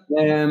like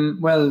that.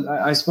 Well,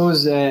 I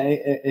suppose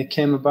it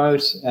came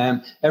about.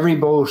 Every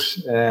boat,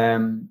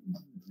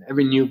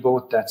 every new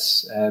boat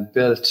that's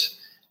built,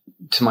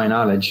 to my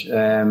knowledge,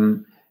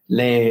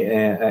 lay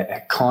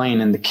a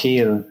coin in the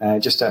keel.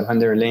 Just when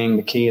they're laying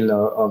the keel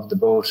of the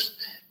boat,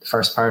 the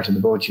first part of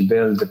the boat you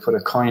build, they put a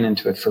coin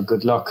into it for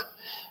good luck.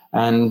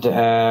 And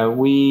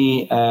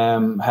we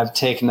have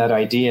taken that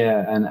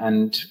idea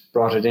and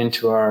brought it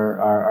into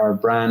our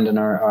brand and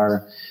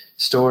our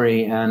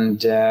story. And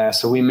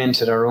so we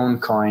minted our own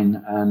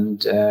coin.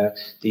 And the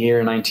year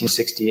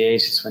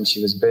 1968 is when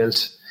she was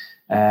built.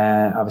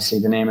 Obviously,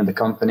 the name of the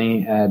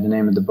company, the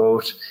name of the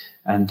boat.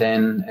 And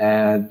then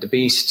the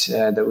beast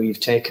that we've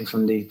taken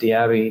from the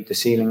Abbey, the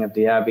ceiling of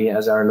the Abbey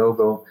as our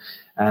logo,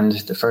 and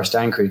the first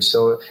anchorage.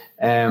 So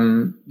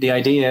the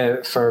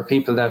idea for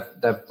people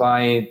that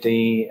buy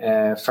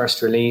the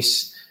first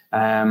release,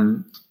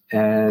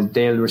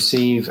 they'll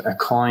receive a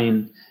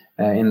coin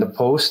in the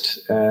post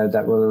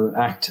that will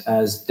act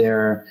as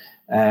their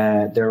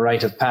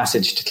rite of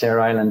passage to Clare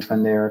Island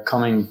when they're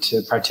coming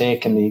to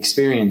partake in the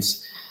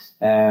experience,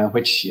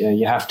 which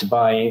you have to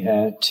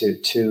buy to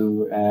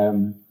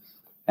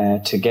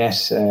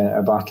get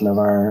a bottle of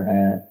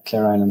our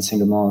Clare Island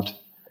single malt.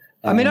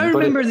 I mean, I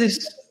remember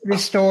this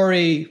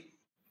story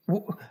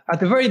at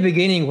the very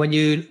beginning when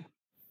you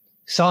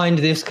signed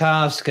this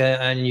cask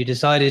and you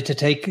decided to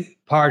take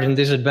part in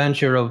this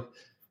adventure of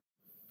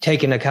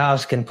taking a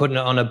cask and putting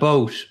it on a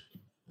boat.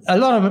 A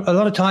lot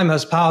of time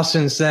has passed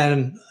since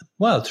then.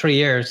 Well, 3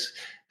 years,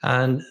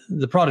 and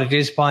the product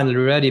is finally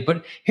ready.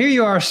 But here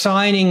you are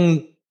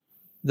signing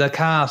the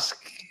cask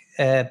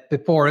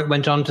before it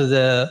went onto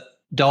the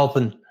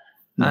Dolphin.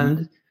 Mm-hmm.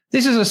 And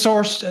this is a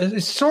source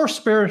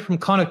spirit from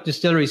Connacht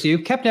Distillery. So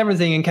you've kept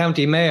everything in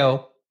County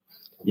Mayo.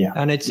 Yeah.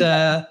 And it's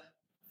a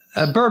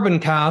bourbon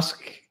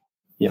cask.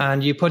 Yeah.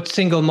 And you put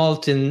single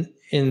malt in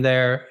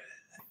there.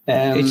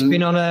 It's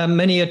been on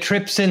many a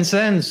trip since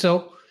then.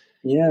 So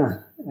yeah.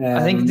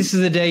 I think this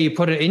is the day you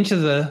put it into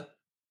the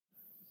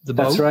boat.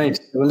 That's right.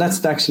 Well,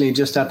 that's actually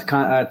just at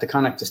the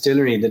Connacht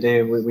Distillery, the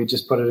day we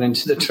just put it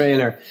into the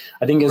trailer.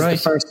 I think it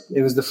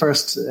was the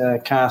first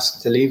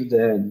cask to leave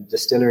the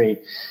distillery.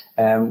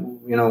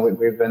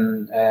 We've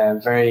been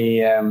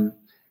very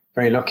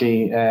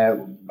lucky.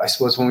 I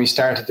suppose when we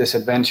started this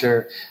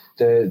adventure,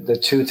 the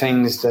two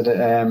things that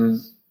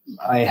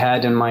I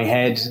had in my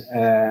head,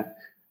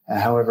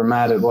 however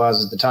mad it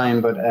was at the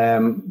time, but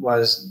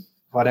was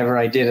whatever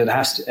I did, it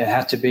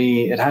had to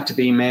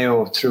be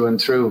Mayo through and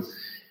through,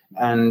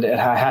 and it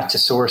had to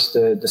source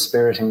the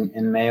spirit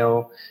in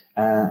Mayo,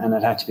 and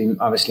it had to be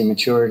obviously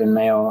matured in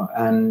Mayo,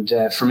 and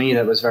for me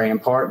that was very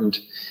important.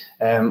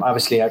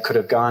 Obviously, I could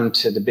have gone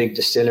to the big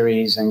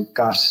distilleries and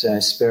got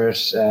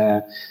spirit,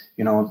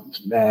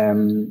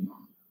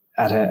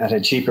 at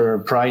a cheaper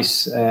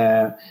price,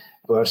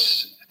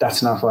 but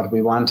that's not what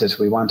we wanted.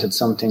 We wanted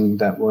something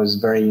that was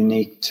very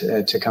unique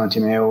to County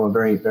Mayo,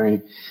 very,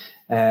 very.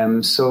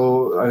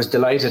 So I was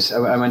delighted.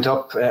 I went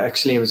up.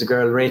 Actually, it was a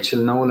girl, Rachel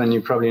Nolan.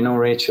 You probably know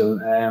Rachel.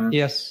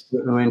 Yes.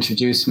 Who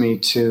introduced me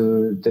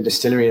to the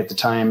distillery at the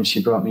time.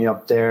 She brought me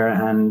up there,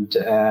 and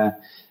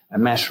I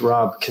met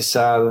Rob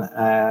Casal,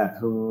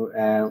 who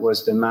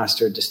was the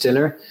master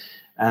distiller,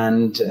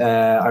 and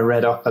I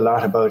read up a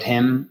lot about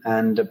him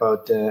and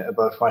about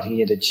what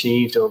he had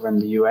achieved over in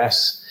the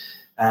US.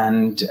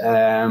 And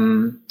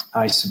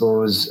I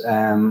suppose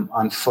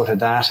on foot of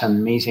that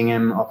and meeting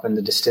him up in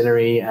the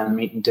distillery and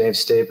meeting Dave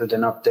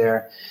Stapleton up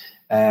there,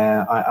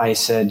 I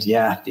said,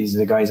 yeah, these are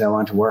the guys I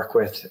want to work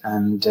with.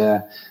 And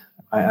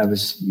I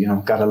was,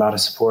 got a lot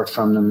of support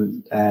from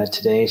them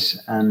to date.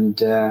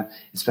 And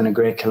it's been a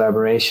great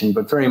collaboration,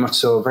 but very much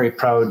so, very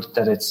proud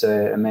that it's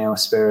a Mayo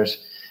spirit.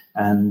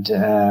 And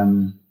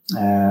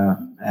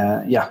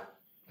yeah.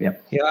 Yeah,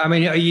 I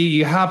mean,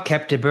 you have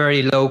kept it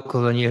very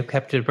local and you've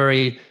kept it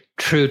very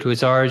true to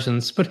its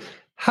origins. But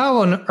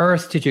how on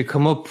earth did you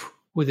come up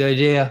with the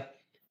idea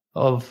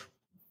of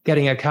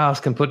getting a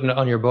cask and putting it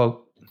on your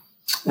boat?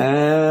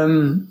 I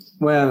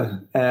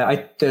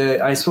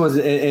suppose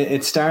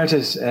it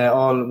started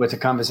all with a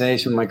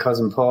conversation with my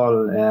cousin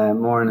Paul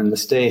Moran in the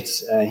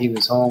States. He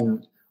was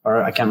home,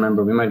 or I can't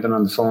remember, we might have been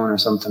on the phone or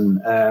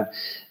something.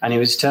 And he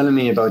was telling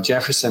me about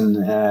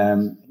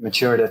Jefferson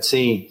matured at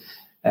sea.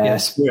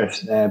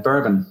 Spirit,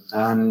 bourbon,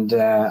 and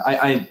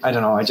I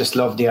don't know. I just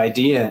loved the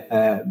idea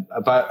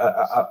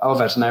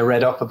of it, and I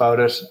read up about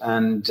it,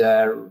 and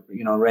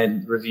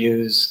read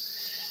reviews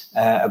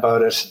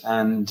about it,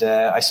 and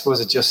I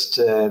suppose it just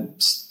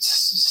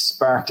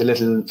sparked a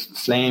little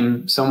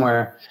flame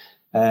somewhere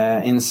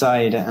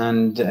inside,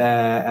 and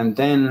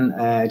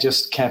then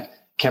just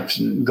kept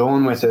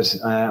going with it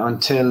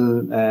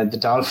until the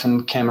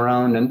Dolphin came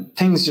around, and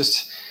things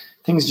just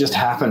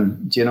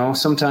happen.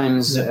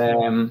 Sometimes.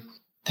 Yeah.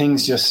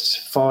 Things just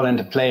fall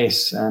into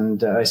place,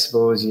 and I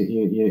suppose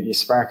you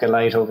spark a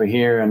light over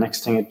here, and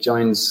next thing it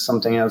joins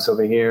something else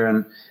over here,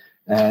 and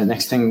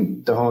next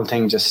thing the whole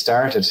thing just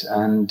started,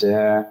 and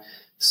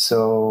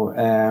so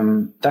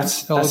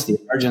that's the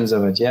origins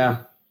of it. Yeah.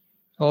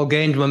 all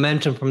gained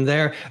momentum from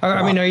there.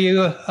 I mean, are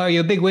you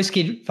a big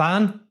whiskey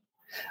fan?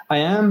 I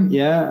am,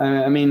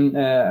 yeah. I mean,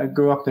 I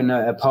grew up in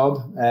a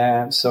pub,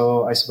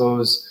 so I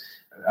suppose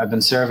I've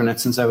been serving it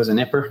since I was a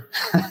nipper.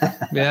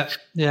 Yeah.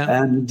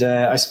 And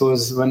I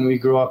suppose when we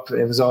grew up,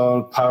 it was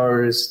all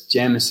Powers,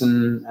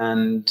 Jameson,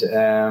 and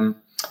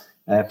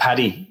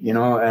Paddy. You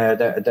know,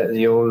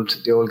 the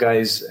old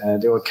guys,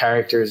 the old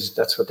characters.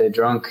 That's what they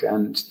drunk,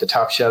 and the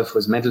top shelf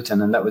was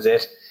Middleton, and that was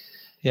it.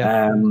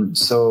 Yeah.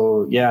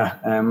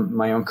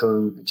 My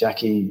uncle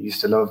Jackie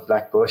used to love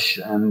Black Bush,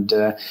 and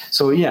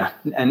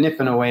and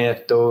nipping away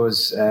at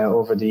those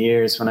over the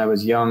years when I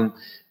was young.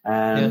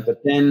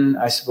 But then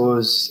I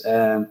suppose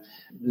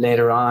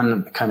later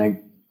on, kind of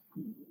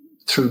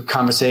through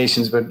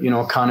conversations with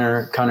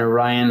Conor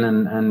Ryan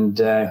and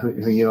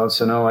who you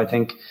also know, I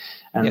think,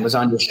 and was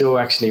on your show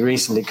actually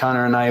recently.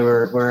 Conor and I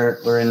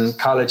were in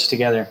college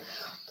together.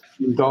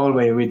 In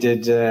Galway, we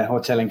did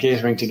hotel and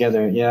catering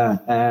together.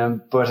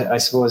 But I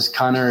suppose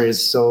Conor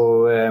is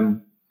so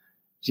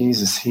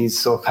he's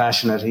so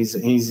passionate. He's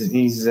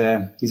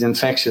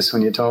infectious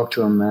when you talk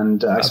to him,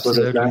 and I suppose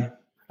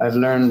I've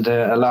learned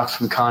a lot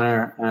from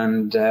Conor,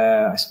 and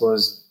I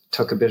suppose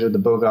took a bit of the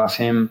bug off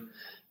him,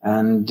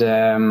 and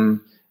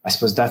I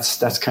suppose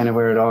that's kind of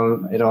where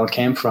it all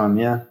came from.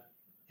 Yeah,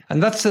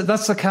 and that's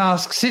the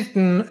cask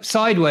sitting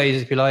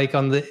sideways, if you like,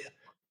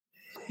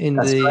 in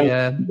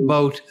the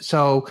boat.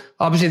 So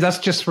obviously that's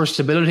just for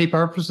stability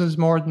purposes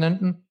more than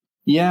anything.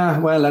 Yeah,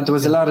 well, there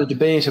was a lot of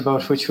debate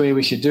about which way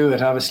we should do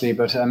it, obviously.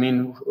 But I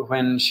mean,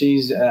 when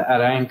she's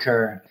at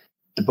anchor,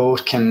 the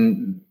boat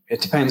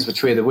it depends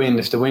which way the wind.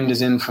 If the wind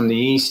is in from the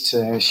east,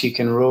 she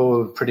can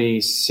roll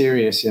pretty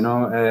serious, you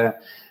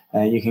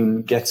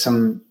can get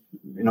some,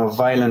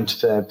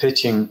 violent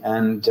pitching.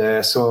 And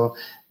so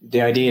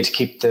the idea to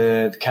keep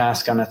the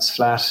cask on its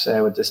flat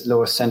with the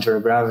lowest center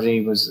of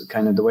gravity was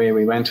kind of the way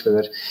we went with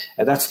it.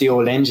 That's the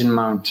old engine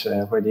mount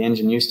where the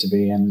engine used to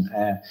be, and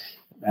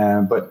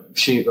but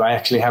I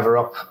actually have her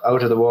up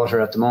out of the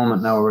water at the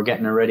moment now. We're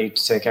getting her ready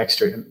to take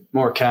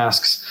more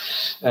casks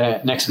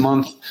next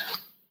month.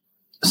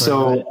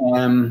 So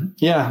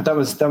that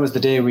was the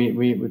day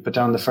we put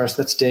down the first.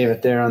 That's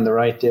David there on the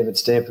right, David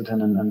Stapleton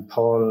and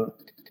Paul.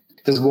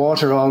 There's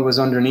water always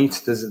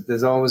underneath.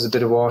 There's always a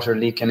bit of water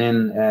leaking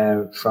in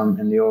from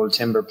the old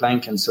timber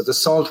planking. So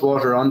there's salt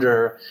water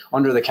under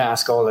the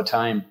cask all the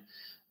time,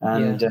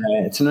 and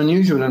it's an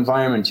unusual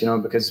environment,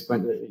 because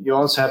when you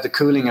also have the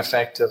cooling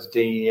effect of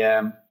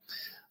the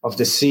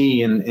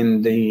sea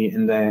in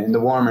the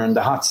warmer and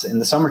the hot in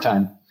the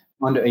summertime.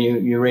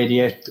 You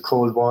radiate the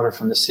cold water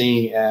from the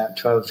sea,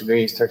 12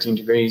 degrees, 13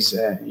 degrees,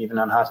 even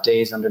on hot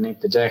days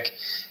underneath the deck.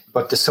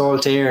 But the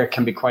salt air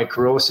can be quite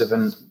corrosive,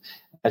 and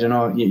I don't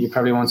know, you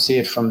probably won't see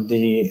it from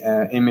the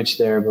image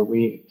there, but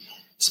we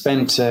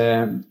spent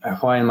a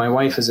while. My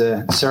wife is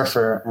a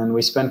surfer, and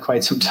we spent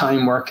quite some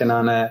time working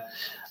on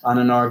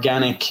an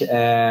organic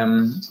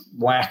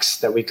wax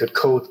that we could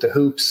coat the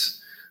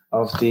hoops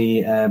of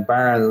the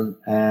barrel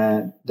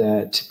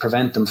to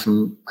prevent them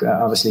from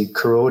obviously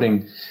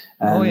corroding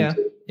and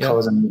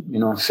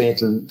causing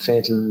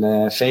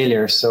fatal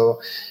failure.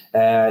 So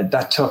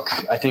that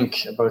took, I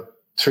think, about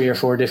 3 or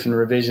 4 different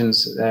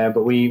revisions,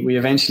 but we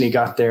eventually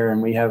got there,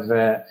 and we have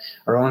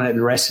our own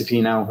little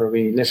recipe now where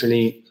we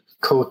literally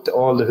coat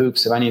all the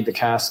hoops of any of the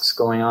casks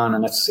going on,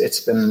 and it's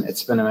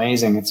been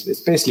amazing. It's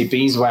basically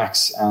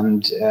beeswax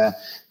and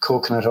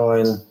coconut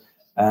oil,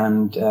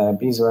 and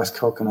beeswax,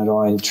 coconut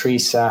oil, tree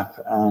sap,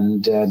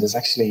 and there's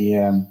actually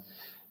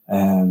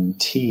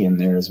tea in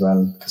there as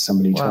well, because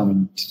somebody told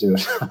me to do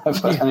it.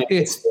 But, I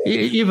mean,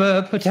 you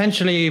have a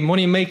potentially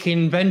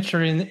money-making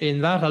venture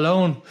in that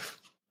alone.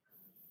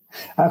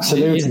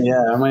 Absolutely,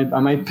 yeah. I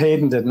might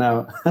patent it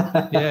now.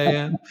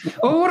 Yeah.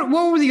 Well,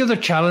 what were the other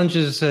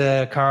challenges,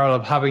 Carl,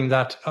 of having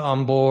that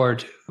on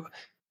board?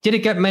 Did it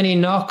get many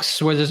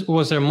knocks?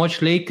 Was there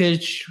much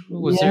leakage?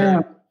 Was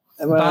there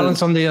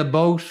balance on the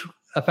boat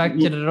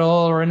affected at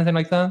all, or anything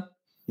like that?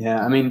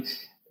 Yeah, I mean,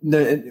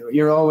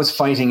 you're always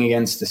fighting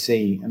against the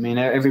sea. I mean,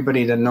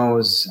 everybody that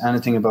knows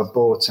anything about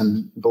boats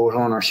and boat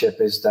ownership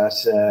is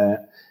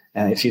that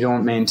if you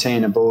don't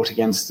maintain a boat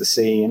against the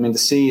sea, I mean, the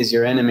sea is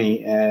your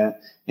enemy.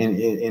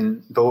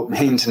 In boat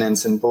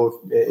maintenance and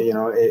boat,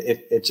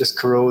 it just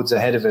corrodes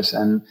ahead of it,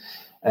 and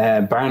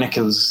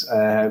barnacles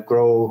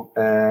grow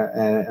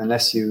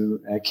unless you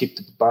keep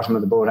the bottom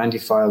of the boat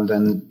anti-fouled,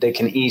 and they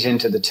can eat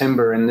into the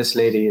timber in this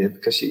lady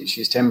because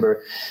she's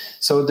timber.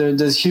 So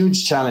there's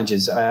huge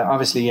challenges.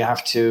 Obviously, you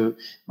have to.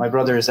 My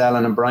brothers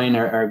Alan and Brian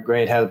are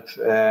great help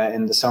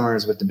in the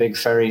summers with the big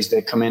ferries.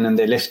 They come in and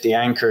they lift the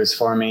anchors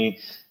for me.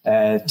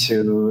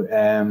 To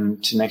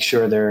make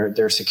sure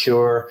they're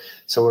secure.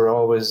 So we're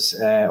always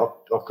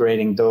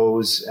upgrading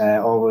those,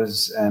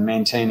 always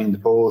maintaining the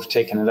boat,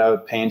 taking it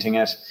out, painting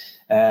it.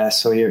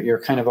 So you're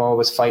kind of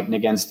always fighting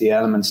against the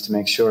elements to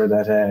make sure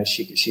that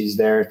she's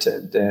there to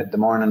the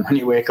morning when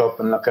you wake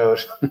up and look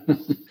out.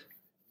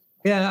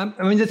 Yeah,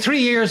 I mean, the 3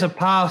 years have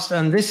passed,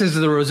 and this is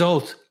the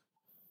result.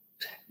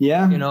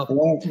 Yeah,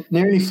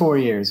 nearly 4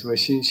 years. Well,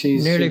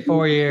 she's nearly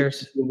 4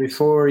 years. It'll be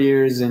 4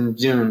 years in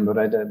June, but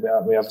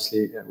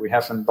we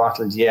haven't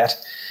bottled yet.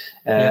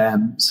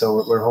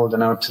 So we're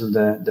holding out till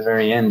the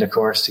very end, of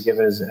course, to give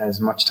it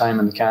as much time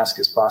in the cask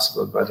as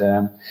possible. But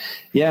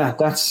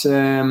that's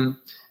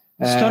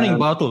stunning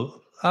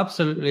bottle,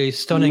 absolutely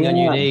stunning and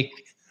unique.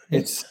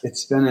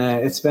 It's been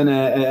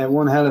a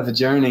one hell of a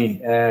journey,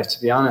 to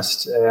be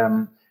honest.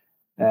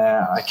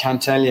 I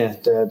can't tell you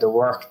the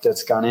work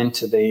that's gone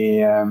into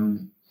the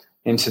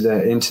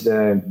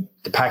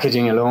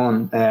packaging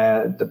alone,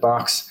 the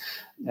box,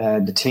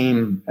 the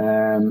team.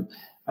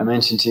 I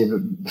mentioned to you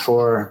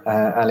before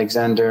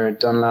Alexander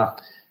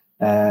Dunlop,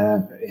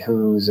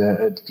 who's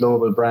a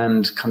global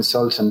brand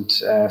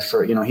consultant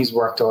he's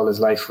worked all his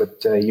life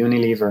with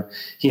Unilever.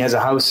 He has a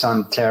house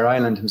on Clare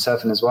Island,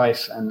 himself and his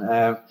wife, and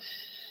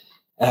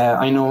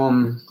I know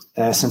him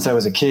since I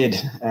was a kid,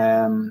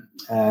 and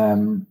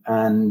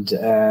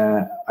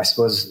I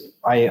suppose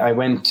I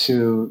went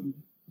to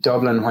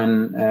Dublin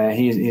when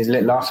his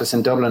little office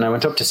in Dublin. I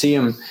went up to see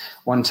him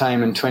one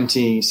time in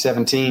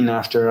 2017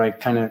 after I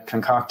kind of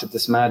concocted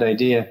this mad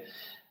idea,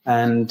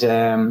 and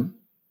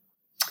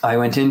I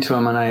went into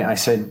him and I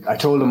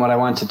told him what I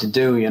wanted to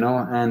do,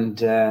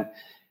 and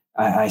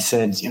I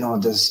said,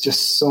 there's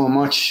just so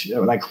much,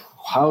 like,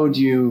 how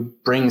do you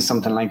bring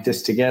something like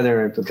this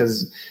together?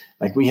 Because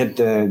like we had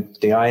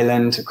the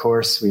island, of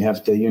course, we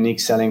have the unique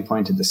selling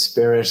point of the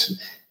spirit,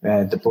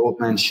 the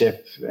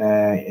boatmanship,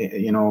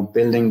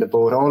 building the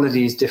boat, all of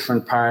these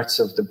different parts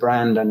of the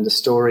brand and the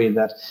story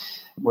that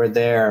were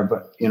there,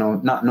 but,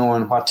 not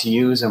knowing what to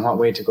use and what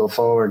way to go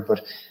forward.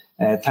 But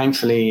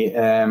thankfully,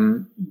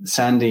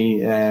 Sandy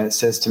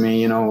says to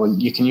me,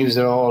 you can use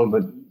it all,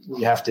 but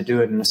you have to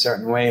do it in a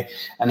certain way.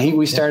 And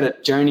we started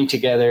a journey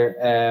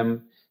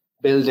together,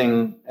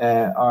 building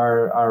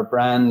our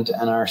brand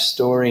and our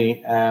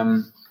story.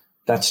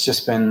 That's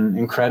just been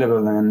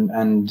incredible,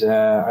 and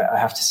I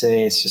have to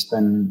say it's just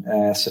been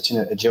such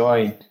a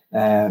joy.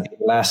 The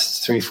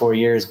last 3-4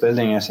 years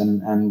building it,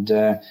 and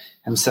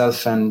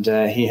himself, and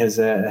he has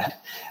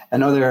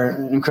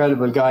another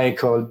incredible guy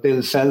called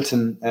Bill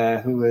Felton,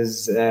 who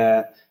is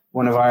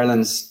one of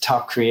Ireland's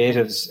top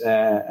creatives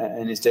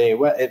in his day.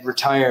 Well,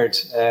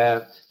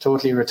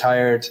 totally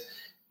retired,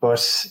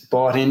 but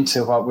bought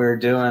into what we were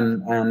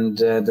doing and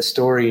the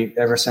story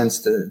ever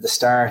since the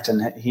start.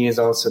 And he has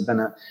also been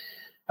a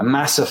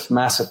massive,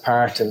 massive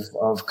part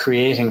of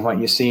creating what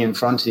you see in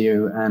front of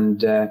you.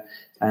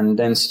 And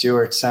then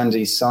Stuart,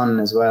 Sandy's son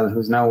as well,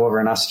 who's now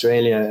over in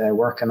Australia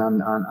working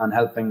on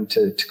helping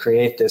to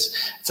create this.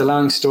 It's a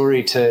long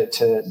story to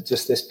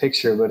just this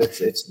picture, but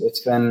it's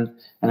been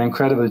an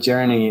incredible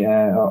journey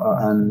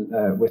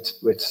with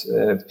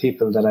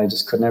people that I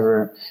just could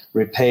never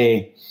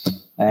repay.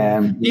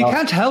 You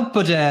can't help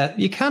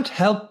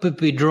but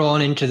be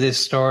drawn into this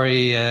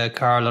story,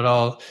 Carl, at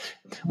all.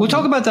 We'll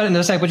talk about that in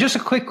a sec, but just a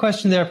quick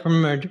question there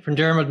from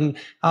Dermot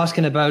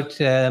asking about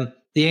the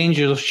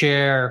Angel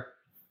share.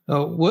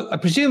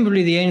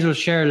 Presumably the Angel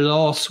share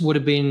loss would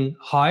have been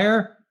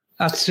higher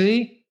at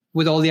sea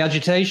with all the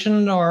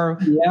agitation, or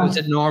was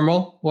it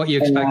normal, what you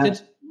expected?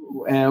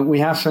 We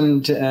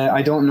haven't,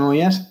 I don't know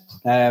yet,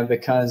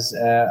 because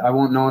I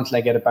won't know until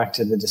I get it back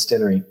to the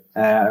distillery.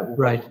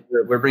 Right.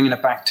 We're bringing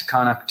it back to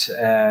Connacht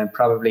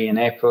probably in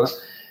April,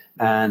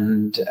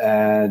 and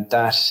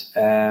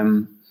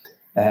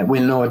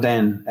we'll know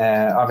then.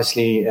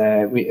 Obviously,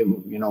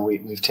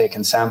 we've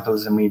taken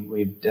samples and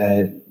we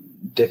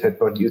dip it,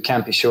 but you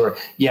can't be sure.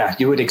 Yeah,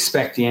 you would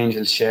expect the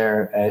Angel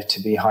share to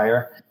be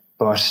higher,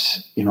 but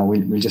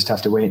we'll just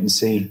have to wait and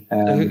see.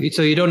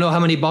 So you don't know how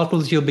many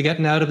bottles you'll be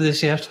getting out of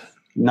this yet?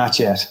 Not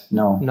yet.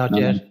 No. Not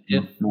yet.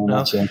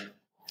 Not yet.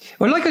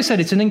 Well, like I said,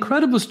 it's an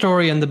incredible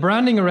story, and the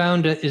branding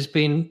around it has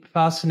been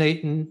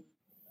fascinating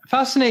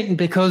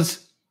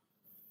because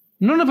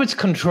none of it's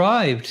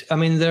contrived. I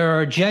mean, there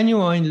are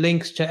genuine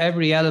links to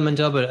every element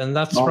of it, and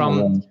that's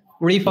from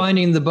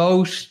refinding the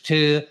boat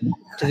to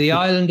the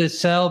island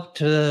itself,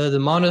 to the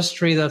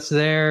monastery that's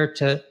there,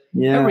 to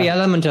every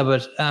element of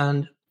it,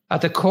 and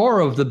at the core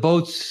of the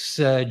boat's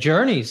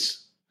journeys.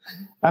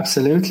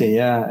 Absolutely,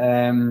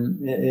 yeah.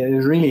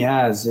 It really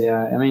has,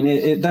 yeah. I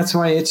mean, that's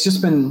why it's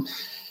just been,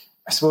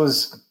 I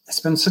suppose, it's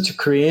been such a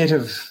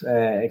creative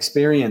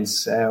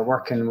experience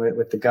working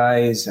with the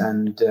guys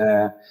and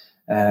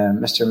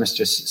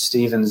Mr.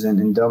 Stevens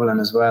in Dublin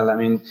as well. I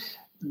mean,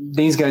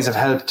 these guys have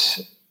helped.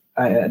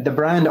 The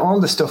brand, all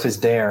the stuff is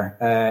there,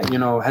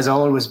 has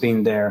always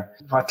been there.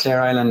 What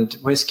Clare Island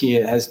Whiskey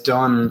has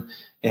done,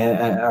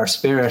 our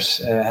spirit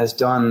has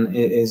done,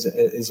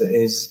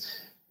 is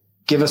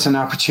give us an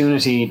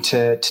opportunity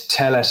to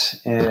tell it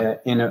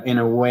in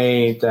a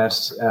way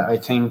that I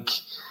think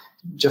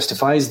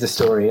justifies the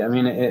story. I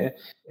mean, it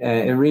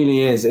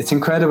really is. It's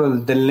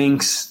incredible the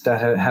links that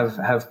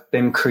have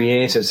been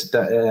created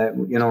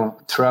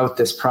that, throughout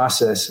this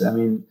process. I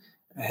mean,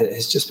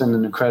 it's just been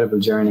an incredible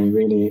journey,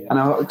 really.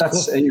 And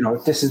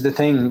this is the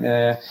thing.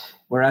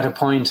 We're at a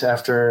point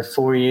after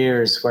 4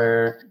 years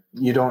where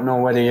you don't know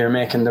whether you're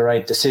making the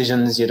right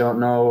decisions. You don't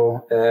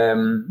know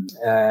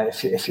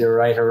if you're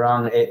right or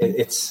wrong.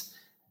 It's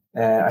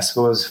I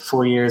suppose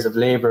 4 years of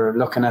labor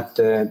looking at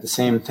the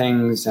same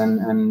things,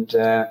 and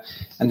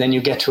then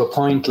you get to a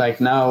point like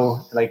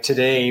now, like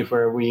today,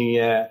 where we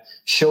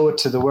show it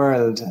to the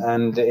world,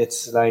 and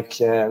it's like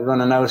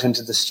running out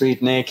into the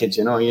street naked.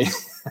 You know,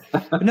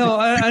 No,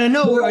 I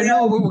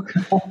know.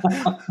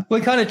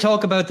 We kind of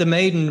talk about the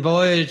maiden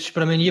voyage,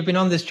 but I mean, you've been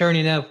on this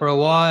journey now for a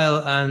while,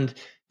 and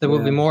there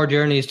will be more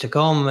journeys to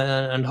come,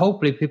 and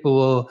hopefully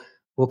people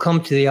will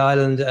come to the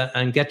island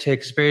and get to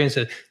experience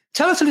it.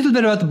 Tell us a little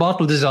bit about the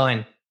bottle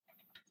design,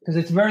 because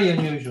it's very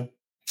unusual.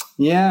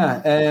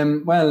 Yeah,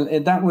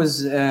 that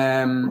was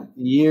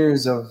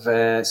years of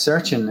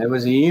searching. It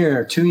was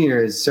 2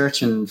 years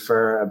searching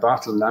for a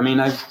bottle. I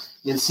mean,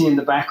 you'll see in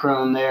the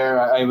background there,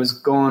 I was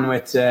going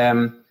with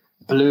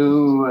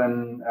blue,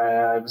 and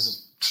I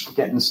was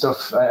getting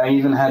stuff. I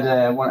even had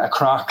a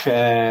crock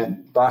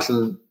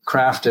bottle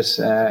crafted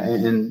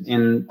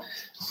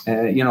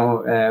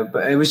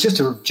but it was just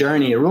a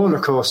journey, a roller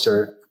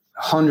coaster.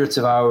 Hundreds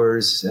of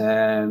hours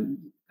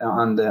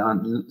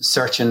on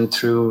searching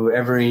through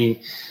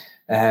every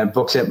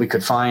booklet we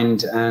could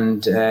find,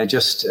 and a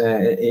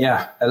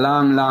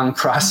long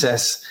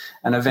process.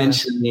 And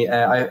eventually,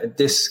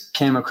 this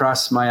came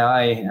across my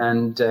eye,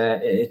 and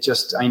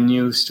I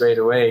knew straight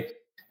away.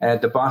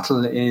 The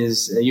bottle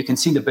is, you can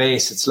see the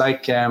base. It's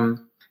like an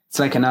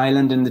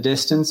island in the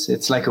distance.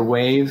 It's like a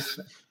wave.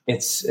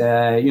 It's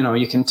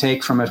you can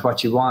take from it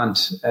what you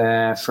want.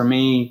 For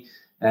me,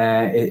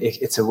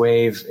 it's a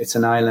wave. It's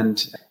an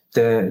island.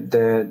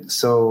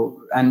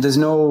 And there's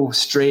no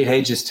straight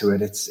edges to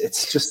it.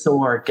 It's just so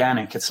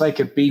organic. It's like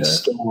a beach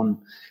stone.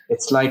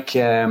 It's like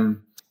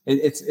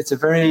it's a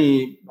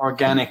very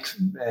organic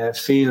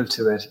feel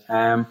to it.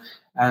 I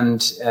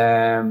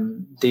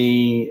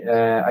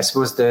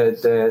suppose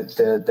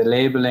the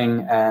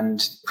labeling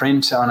and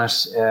print on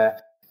it.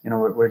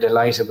 We're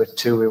delighted with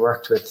too. We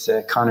worked with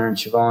Connor and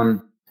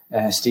Siobhan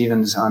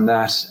Stevens on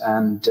that,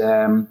 and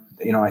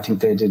I think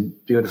they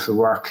did beautiful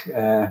work.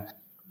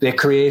 They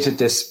created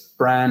this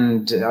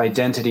brand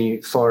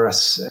identity for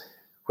us,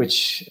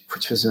 which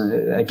was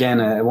again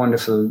a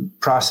wonderful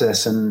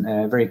process and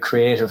a very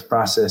creative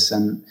process,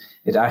 and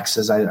it acts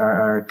as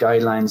our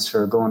guidelines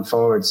for going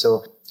forward.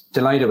 So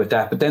delighted with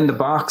that. But then the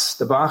box,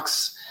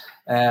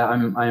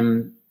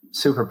 I'm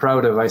super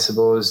proud of. I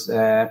suppose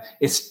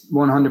it's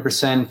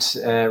 100%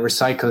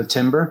 recycled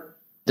timber.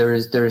 There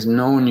is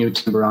no new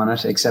timber on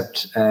it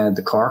except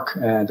the cork.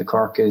 The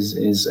cork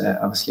is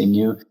obviously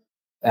new.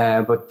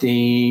 But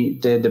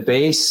the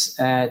base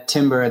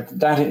timber,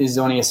 that is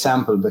only a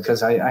sample,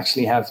 because I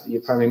actually have, you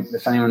probably,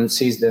 if anyone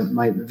sees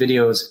my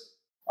videos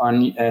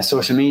on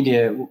social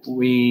media,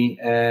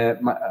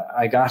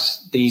 I got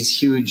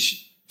these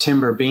huge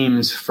timber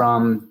beams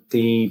from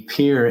the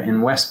pier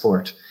in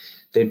Westport.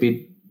 They'd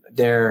be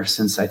there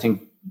since, I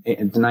think, the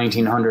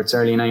 1900s,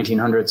 early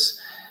 1900s.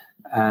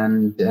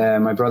 And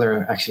my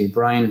brother, actually,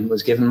 Brian,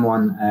 was given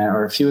one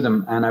or a few of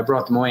them, and I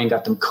brought them away and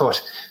got them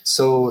cut.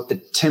 So the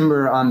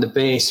timber on the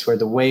base where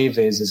the wave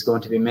is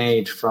going to be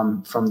made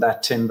from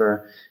that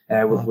timber.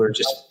 We're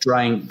just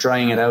drying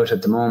it out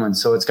at the moment.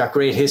 So it's got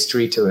great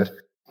history to it.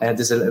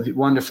 There's a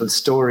wonderful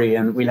story,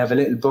 and we'll have a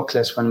little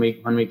booklet when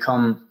we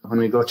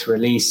go to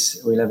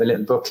release. We'll have a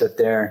little booklet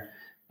there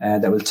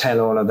that will tell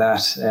all of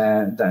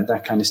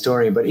that kind of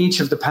story. But each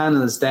of the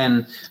panels,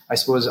 then, I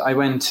suppose I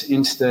went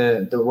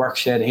into the work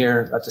shed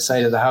here at the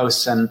side of the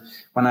house, and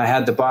when I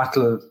had the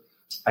bottle,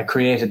 I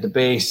created the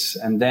base,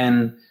 and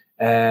then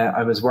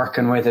I was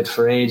working with it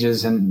for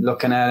ages and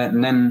looking at it,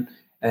 and then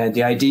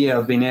the idea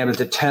of being able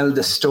to tell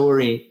the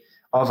story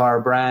of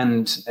our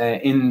brand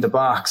in the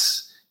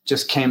box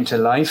just came to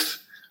life,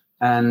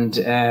 and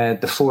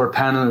the 4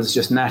 panels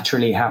just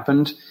naturally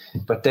happened.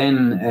 But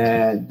then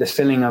the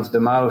filling of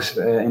them out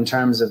in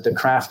terms of the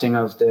crafting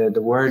of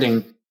the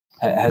wording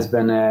has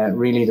been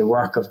really the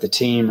work of the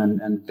team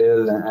and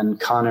Bill and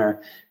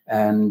Connor,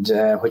 and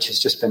which has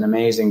just been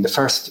amazing. The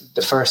first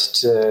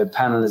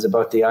panel is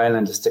about the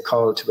island. It's the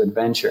call to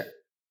adventure,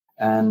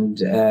 and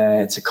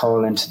it's a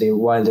call into the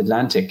wild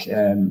Atlantic.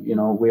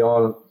 We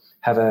all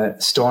have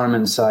a storm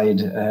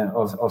inside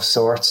of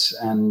sorts,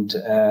 and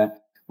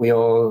we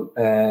all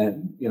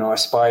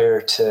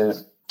aspire to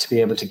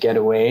be able to get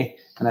away.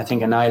 And I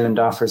think an island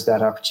offers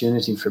that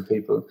opportunity for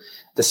people.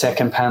 The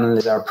second panel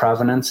is our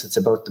provenance. It's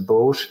about the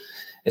boat.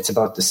 It's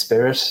about the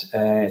spirit.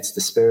 It's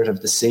the spirit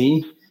of the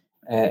sea.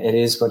 It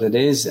is what it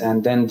is.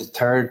 And then the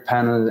third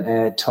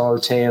panel, Tall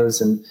Tales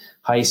and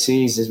High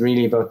Seas, is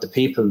really about the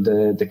people,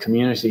 the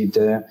community,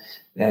 the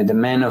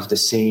men of the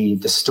sea,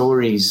 the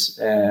stories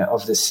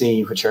of the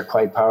sea, which are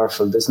quite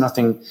powerful. There's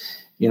nothing,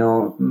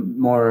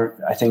 more,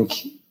 I think,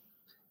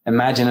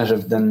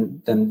 imaginative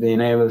than being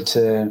able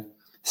to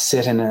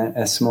sit in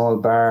a small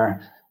bar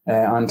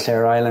on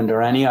Clare Island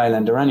or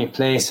any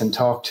place and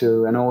talk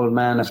to an old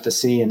man of the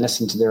sea and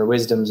listen to their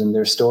wisdoms and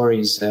their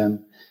stories. The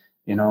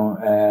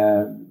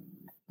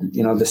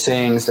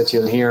sayings that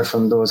you'll hear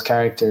from those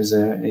characters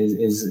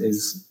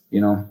is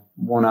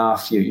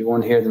one-off. You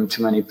won't hear them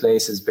too many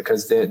places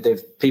because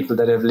they've people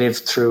that have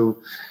lived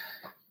through,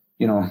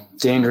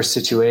 dangerous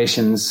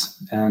situations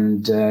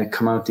and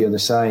come out the other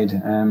side.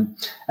 And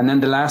then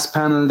the last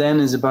panel then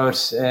is about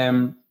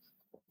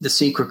the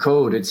secret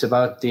code. It's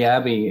about the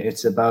Abbey.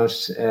 It's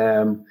about,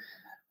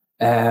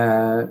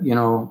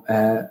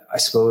 I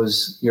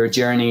suppose, your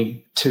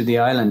journey to the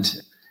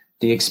island,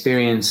 the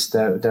experience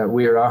that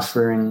we're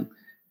offering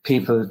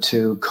people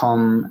to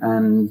come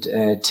and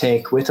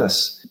take with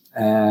us.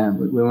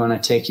 We want to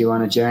take you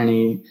on a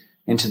journey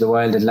into the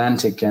wild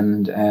Atlantic,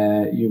 and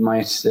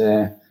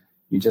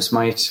you just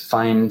might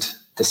find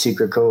the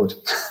secret code.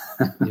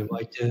 You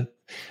might do.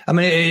 I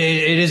mean,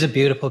 it is a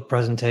beautiful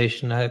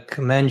presentation. I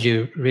commend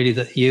you, really,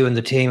 that you and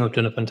the team have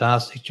done a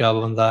fantastic job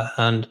on that.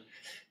 And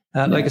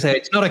like I say,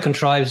 it's not a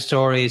contrived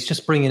story. It's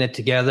just bringing it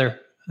together.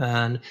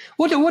 And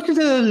what do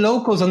the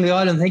locals on the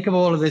island think of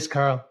all of this,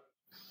 Carl?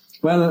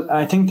 Well,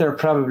 I think they're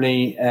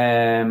probably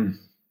I'd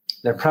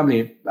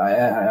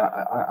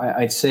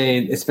say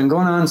it's been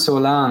going on so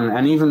long,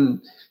 and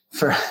even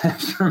for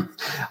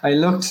I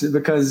looked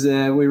because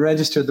we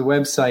registered the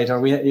website, or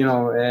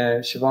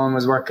Siobhan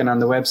was working on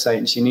the website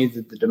and she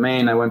needed the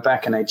domain. I went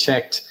back and I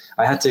checked.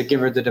 I had to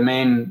give her the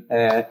domain,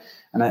 and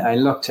I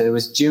looked. It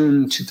was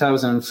June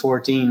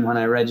 2014 when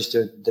I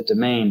registered the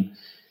domain.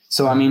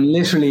 So, I mean,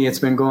 literally, it's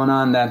been going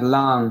on that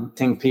long. I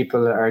think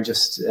people are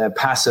just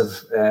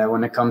passive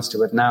when it comes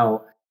to it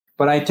now.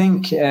 But I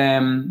think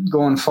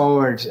going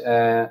forward, we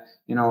have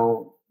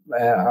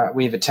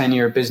a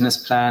 10-year business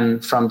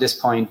plan from this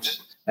point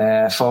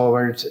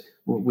forward.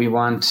 We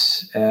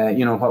want,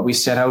 what we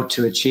set out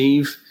to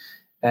achieve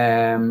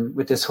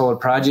with this whole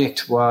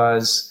project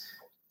was,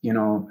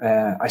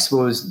 I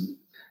suppose,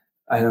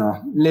 I don't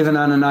know, living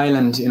on an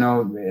island,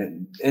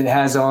 it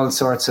has all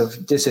sorts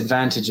of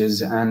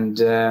disadvantages. And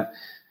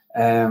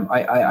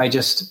I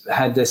just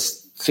had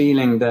this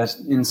feeling that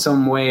in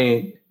some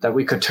way that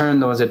we could turn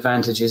those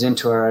advantages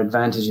into our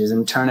advantages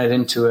and turn it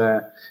into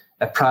a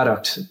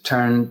product,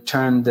 turn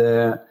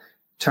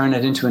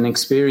it into an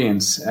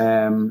experience.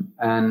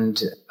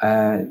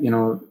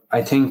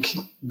 I think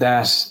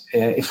that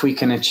if we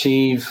can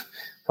achieve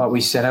what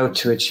we set out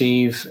to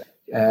achieve,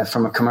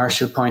 from a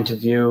commercial point of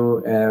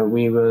view,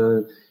 we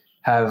will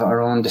have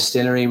our own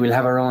distillery. We'll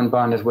have our own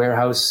bonded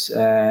warehouse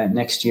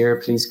next year,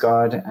 please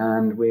God,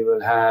 and we will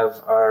have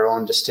our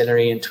own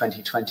distillery in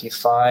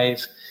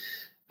 2025,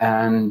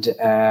 and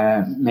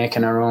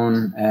making our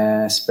own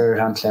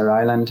spirit on Clare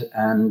Island,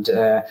 and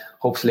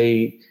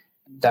hopefully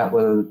that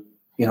will,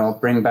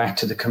 bring back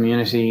to the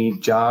community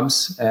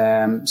jobs.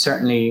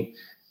 Certainly,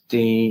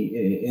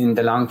 in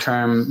the long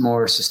term,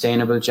 more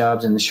sustainable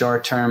jobs. In the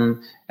short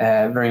term,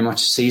 very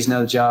much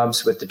seasonal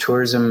jobs with the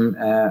tourism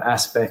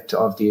aspect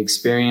of the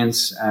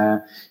experience,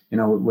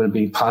 will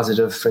be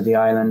positive for the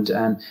island.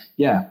 And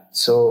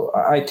so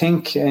I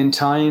think in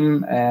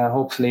time,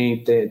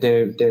 hopefully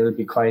they will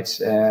be quite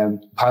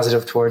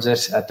positive towards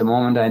it. At the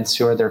moment, I'm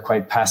sure they're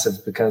quite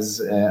passive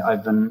because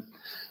I've been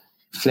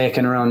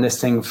flaking around this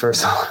thing for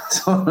so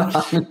long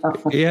now.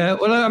 Yeah,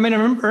 well, I mean,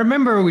 I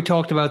remember we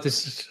talked about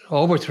this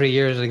over 3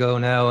 years ago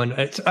now, and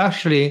it's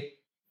actually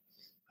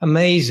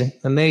amazing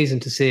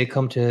to see it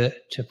come to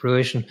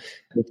fruition.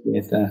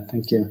 Appreciate that.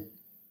 Thank you.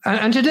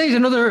 And today's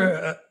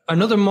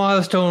another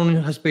milestone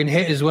has been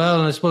hit as well.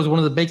 And I suppose one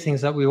of the big things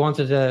that we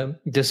wanted to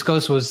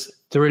discuss was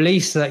the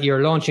release that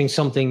you're launching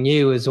something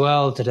new as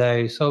well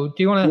today. So do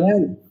you want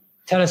to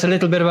tell us a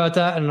little bit about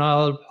that? And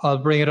I'll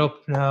bring it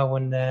up now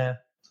when.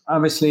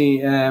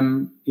 Obviously,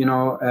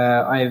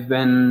 I've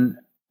been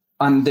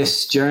on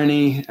this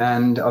journey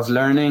and of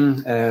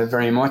learning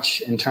very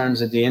much in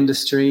terms of the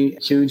industry,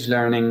 huge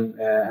learning,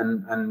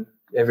 and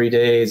every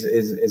day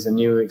is a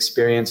new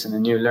experience and a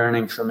new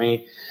learning for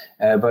me.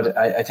 But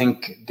I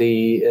think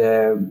the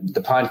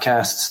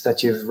podcasts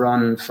that you've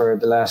run for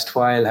the last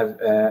while have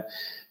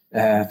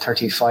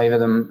 35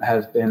 of them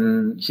have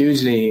been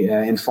hugely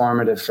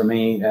informative for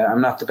me. I'm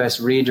not the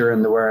best reader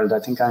in the world. I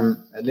think I'm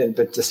a little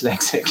bit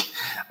dyslexic.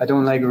 I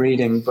don't like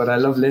reading, but I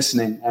love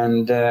listening.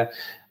 And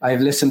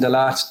I've listened a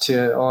lot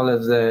to all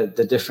of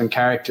the different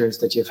characters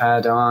that you've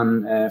had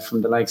on,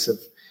 from the likes of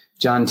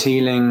John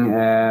Teeling,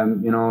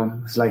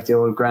 who's like the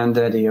old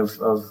granddaddy of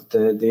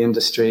the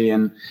industry,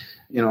 and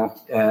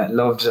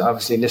loved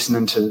obviously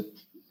listening to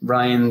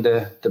Ryan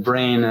the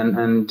Brain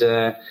and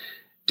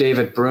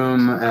David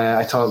Broom.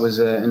 I thought was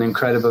an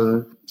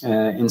incredible,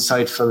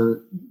 insightful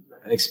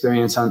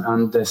experience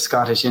on the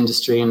Scottish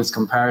industry and its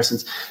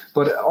comparisons.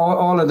 But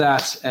all of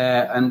that,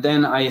 and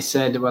then I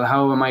said, well,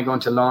 how am I going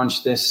to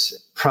launch this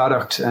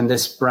product and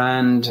this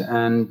brand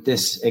and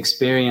this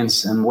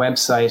experience and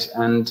website?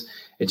 And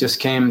it just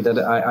came that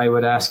I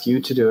would ask you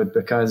to do it,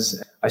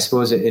 because I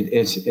suppose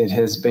it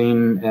has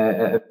been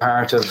a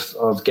part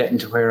of getting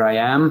to where I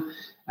am.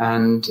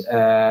 And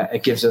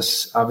it gives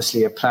us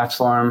obviously a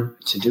platform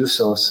to do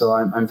so. So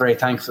I'm very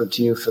thankful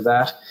to you for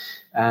that.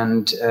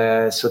 And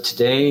so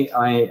today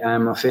I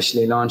am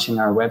officially launching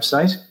our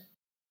website,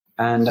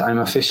 and I'm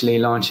officially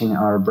launching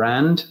our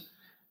brand.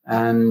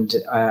 And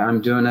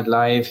I'm doing it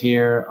live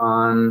here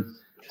on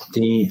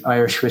the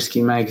Irish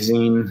Whiskey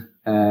Magazine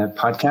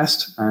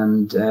podcast,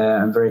 and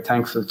I'm very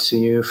thankful to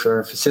you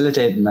for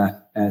facilitating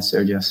that,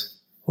 Sergios.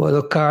 Well,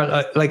 look,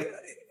 Carl,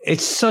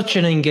 it's such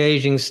an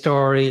engaging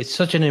story. It's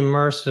such an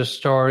immersive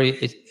story.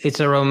 It's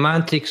a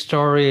romantic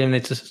story, and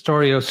it's a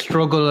story of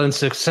struggle and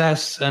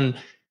success. And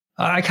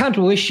I can't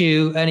wish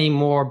you any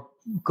more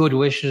good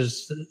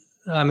wishes.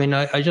 I mean,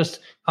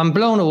 I'm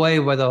blown away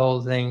by the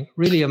whole thing.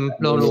 Really, I'm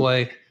blown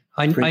away.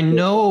 I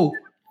know,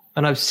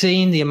 and I've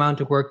seen the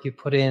amount of work you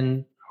put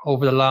in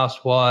over the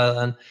last while.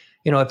 And,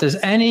 if there's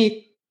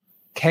any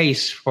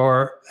case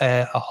for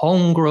a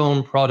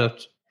homegrown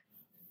product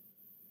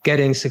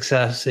getting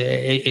success,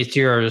 it's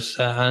yours.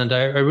 And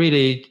I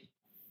really,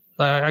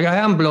 I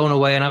am blown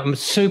away, and I'm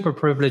super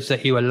privileged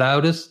that you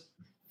allowed us.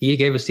 You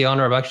gave us the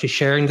honor of actually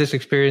sharing this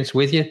experience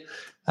with you.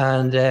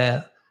 And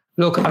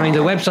look, I mean, the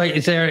website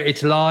is there,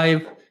 it's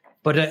live,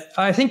 but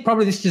I think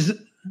probably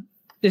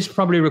this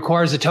probably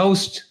requires a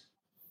toast.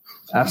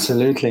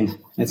 Absolutely.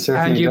 It's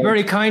certainly. And you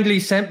very kindly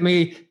sent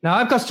me. Now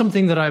I've got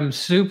something that I'm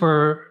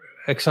super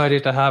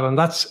excited to have, and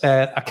that's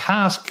a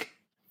cask.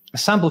 A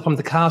sample from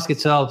the cask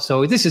itself.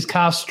 So this is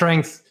cask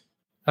strength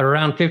at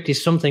around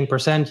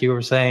 50-something%, you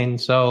were saying.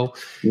 So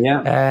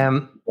yeah,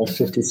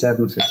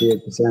 57,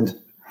 58%.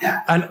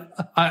 Yeah. And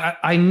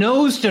I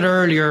nosed it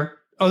earlier.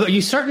 Although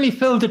you certainly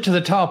filled it to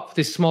the top,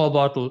 this small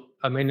bottle.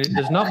 I mean,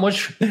 there's not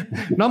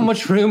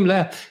much room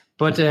left,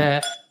 but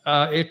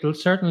it will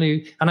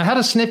certainly. And I had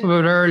a sniff of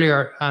it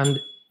earlier, and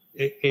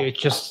I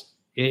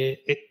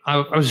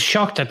was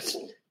shocked at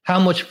how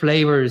much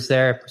flavor is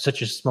there for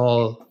such a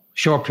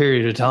short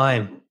period of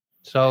time.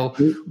 So,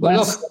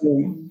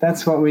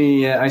 that's what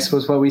we, I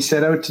suppose, what we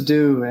set out to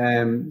do,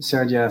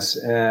 Sergios,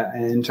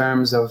 in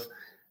terms of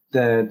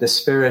the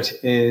spirit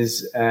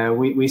is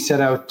we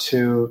set out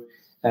to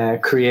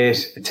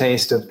create a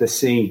taste of the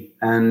sea,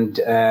 and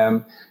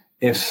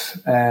if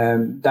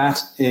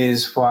that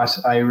is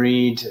what I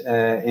read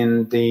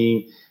in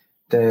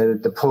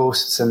the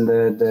posts and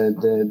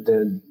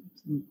the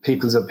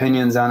people's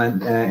opinions on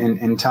it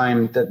in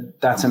time,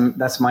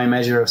 that's my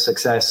measure of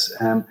success.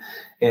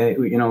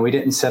 We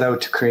didn't set out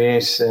to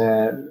create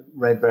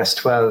Redbreast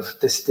 12.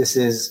 This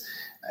is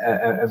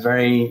a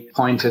very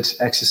pointed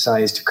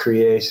exercise to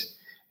create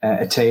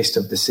a taste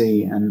of the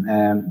sea. And,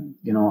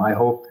 I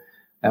hope,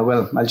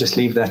 I'll just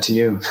leave that to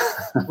you.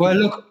 Well,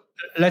 look,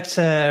 let's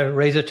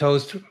raise a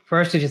toast.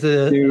 Firstly, to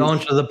the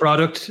launch of the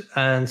product,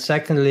 and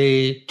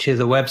secondly, to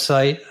the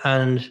website,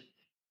 and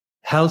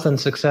health and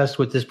success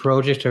with this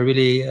project. I'm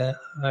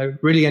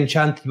really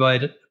enchanted by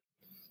it.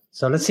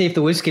 So let's see if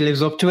the whiskey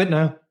lives up to it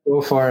now.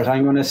 Go for it.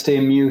 I'm going to stay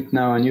mute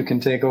now, and you can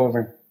take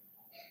over.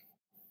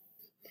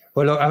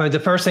 Well, look, I mean, the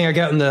first thing I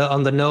get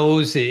on the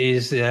nose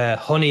is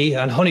honey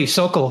and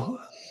honeysuckle,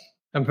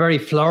 and very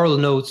floral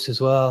notes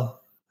as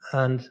well.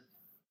 And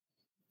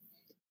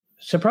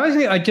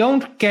surprisingly, I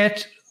don't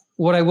get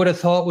what I would have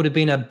thought would have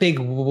been a big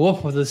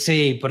woof of the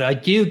sea, but I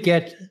do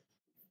get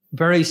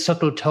very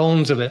subtle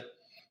tones of it.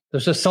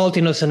 There's a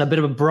saltiness and a bit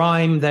of a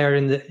brine there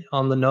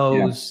on the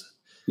nose.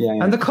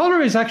 Yeah. And the color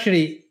is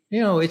actually,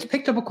 it's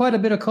picked up quite a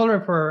bit of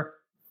color for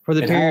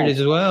the period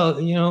as well.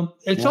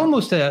 It's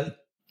almost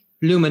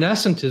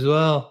luminescent as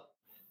well.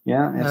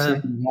 Yeah, it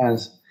certainly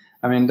has.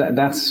 I mean,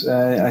 that's,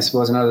 I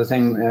suppose, another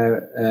thing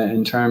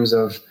in terms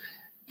of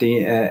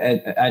the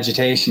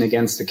agitation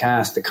against the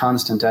cask, the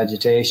constant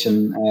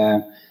agitation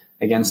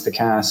against the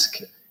cask.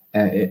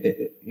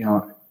 It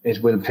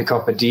will pick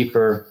up a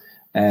deeper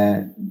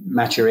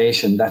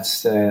maturation.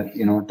 That's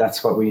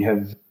what we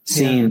have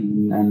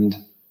seen,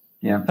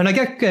 and I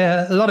get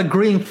a lot of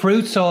green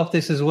fruits off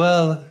this as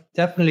well.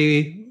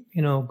 Definitely,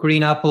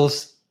 green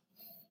apples.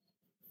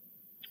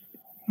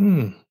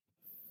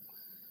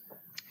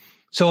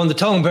 So on the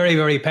tongue, very,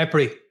 very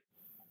peppery,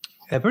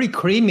 very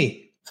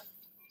creamy,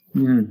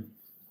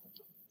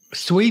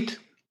 sweet,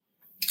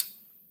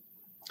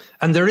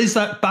 and there is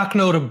that back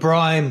note of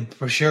brine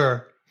for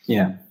sure.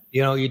 Yeah.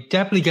 You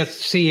definitely get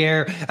sea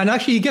air, and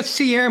actually you get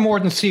sea air more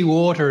than sea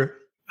water,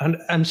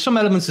 and some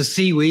elements of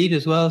seaweed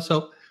as well.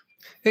 So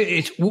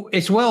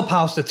it's well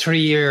past a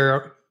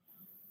 3-year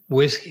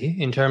whiskey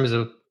in terms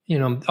of,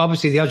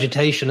 obviously the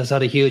agitation has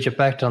had a huge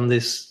effect on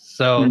this.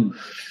 So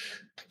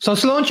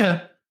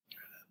Sláinte.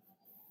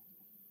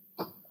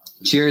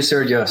 Cheers,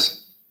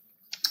 Sergios.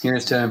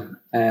 Here's to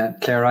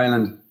Clare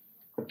Island.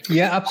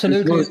 Yeah,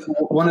 absolutely.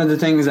 One of the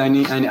things I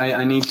need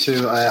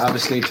to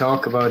obviously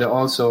talk about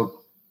also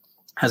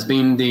has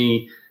been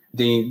the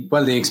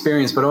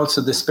experience, but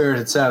also the spirit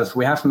itself.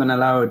 We haven't been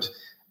allowed.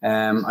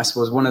 I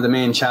suppose one of the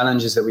main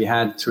challenges that we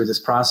had through this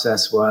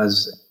process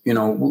was,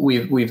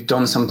 we've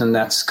done something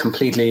that's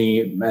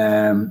completely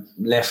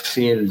left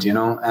field,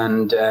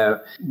 and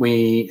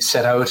we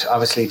set out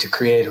obviously to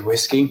create a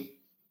whiskey,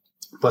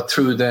 but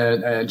through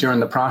during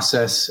the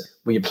process,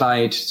 we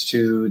applied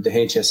to the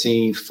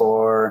HSE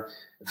for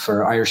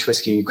Irish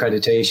whiskey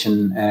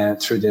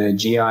accreditation through the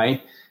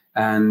GI.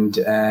 And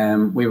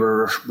we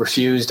were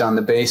refused on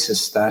the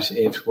basis that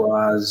it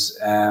was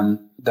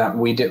that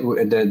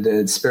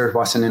the spirit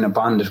wasn't in a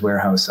bonded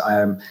warehouse.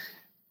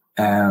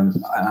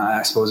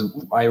 I suppose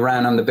I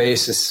ran on the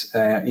basis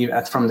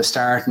from the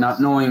start, not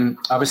knowing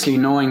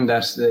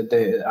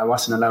that I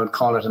wasn't allowed to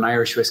call it an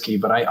Irish whiskey,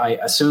 but I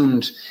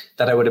assumed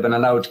that I would have been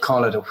allowed to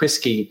call it a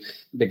whiskey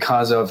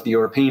because of the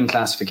European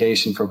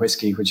classification for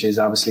whiskey, which is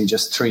obviously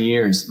just 3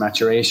 years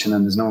maturation,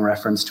 and there's no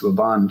reference to a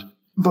bond.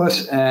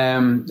 But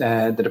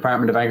the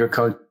Department of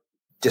Agriculture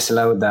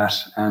disallowed that,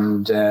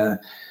 and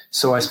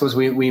so I suppose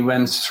we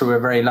went through a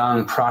very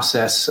long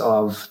process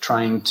of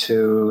trying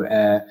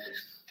to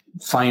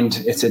find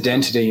its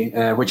identity,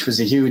 which was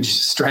a huge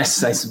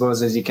stress, I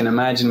suppose, as you can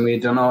imagine.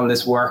 We'd done all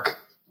this work,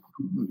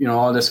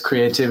 all this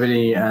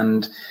creativity,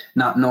 and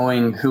not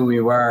knowing who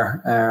we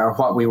were or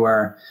what we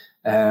were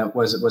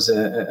was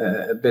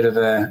a bit of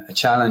a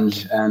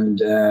challenge.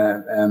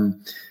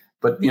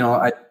 But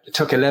I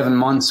took 11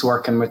 months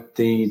working with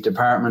the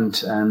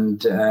department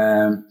and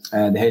the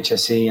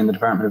HSE and the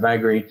Department of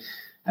Agri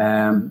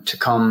to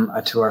come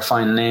to our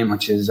final name,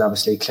 which is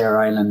obviously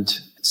Clare Island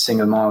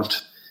Single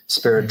Malt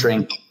Spirit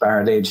Drink,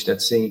 barrel aged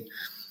at sea,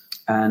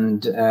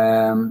 and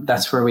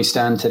that's where we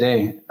stand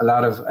today. A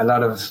lot of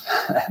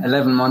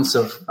 11 months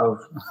of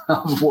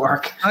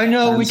work. I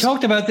know we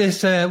talked about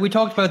this.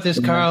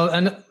 Carl,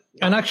 and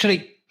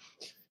actually,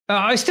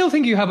 I still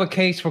think you have a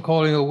case for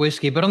calling it a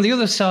whiskey. But on the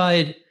other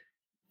side,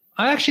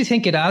 I actually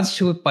think it adds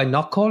to it by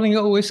not calling it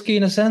a whiskey.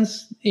 In a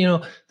sense,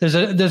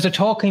 there's a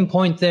talking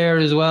point there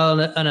as well,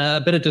 and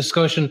a bit of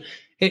discussion.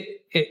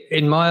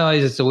 In my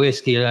eyes, it's a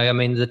whiskey. I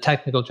mean, the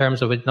technical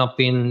terms of it not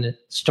being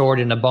stored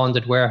in a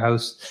bonded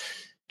warehouse,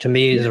 to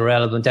me, is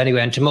irrelevant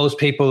anyway. And to most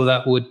people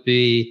that would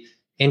be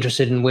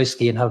interested in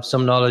whiskey and have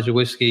some knowledge of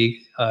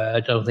whiskey, I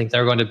don't think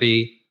they're going to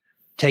be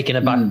taken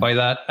aback by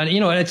that. And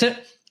it's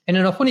in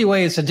a funny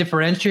way, it's a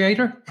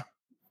differentiator.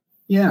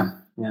 Yeah.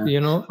 We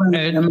are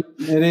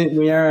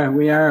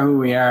who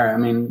we are. I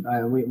mean,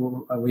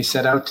 we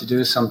set out to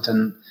do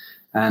something.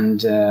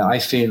 And I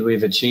feel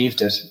we've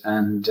achieved it,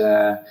 and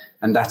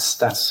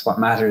that's what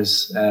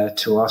matters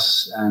to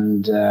us.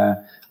 And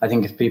I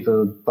think if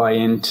people buy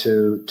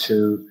into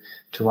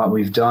what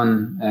we've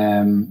done,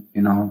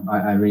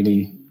 I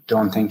really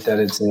don't think that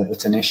it's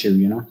an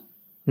issue.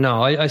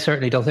 No, I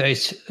certainly don't think.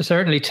 It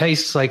certainly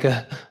tastes like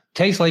a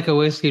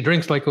whiskey,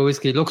 drinks like a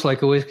whiskey, looks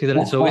like a whiskey. Then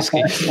it's a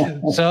whiskey.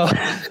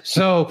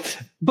 So,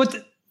 but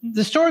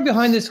the story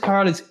behind this,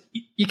 Carl, is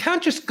you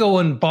can't just go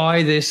and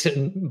buy this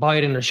and buy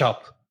it in a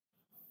shop.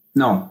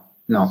 No.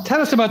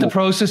 Tell us about the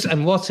process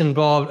and what's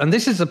involved. And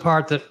this is the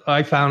part that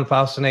I found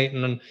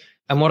fascinating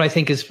and what I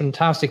think is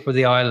fantastic for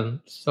the island.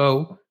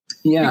 So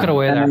take it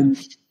away there.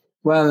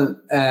 Well,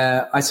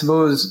 I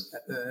suppose,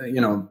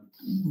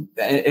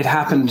 it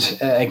happened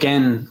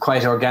again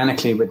quite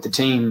organically with the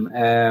team,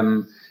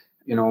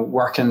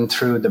 working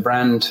through the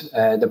brand,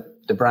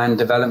 the brand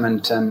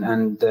development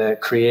and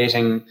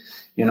creating,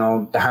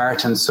 the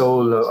heart and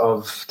soul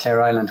of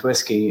Clare Island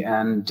whiskey.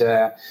 And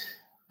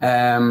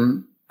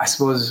I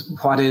suppose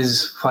what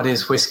is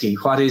whiskey?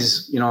 What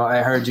is,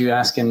 I heard you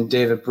asking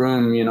David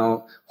Broom,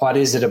 what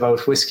is it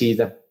about whiskey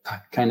that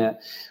kind of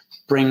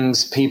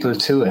brings people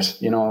to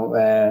it,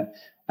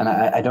 and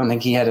I don't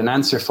think he had an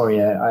answer for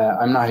you.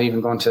 I'm not even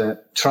going to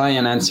try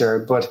and answer,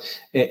 but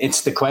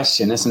it's the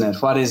question, isn't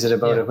it? What is it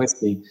about a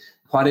whiskey?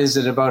 What is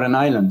it about an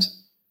island?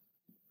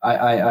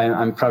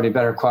 I'm probably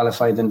better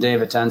qualified than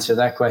David to answer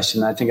that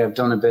question. I think I've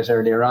done a bit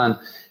earlier on,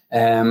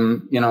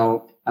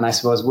 and I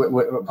suppose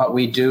what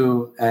we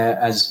do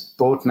as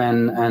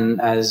boatmen and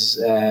as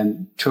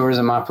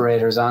tourism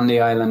operators on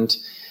the island,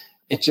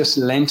 it just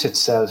lent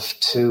itself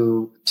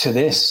to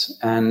this.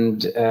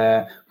 And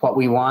what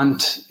we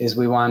want is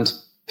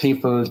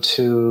people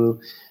to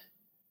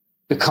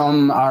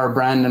become our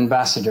brand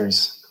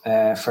ambassadors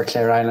for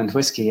Clare Island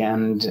whiskey,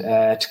 and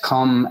to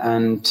come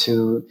and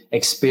to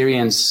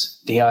experience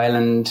the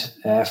island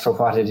for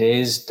what it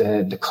is,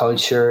 the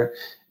culture,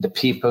 the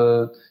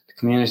people,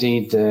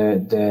 community,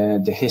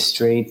 the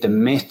history, the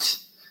myth,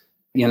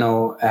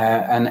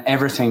 and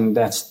everything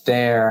that's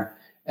there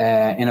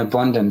in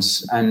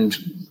abundance. And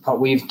what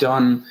we've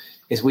done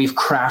is we've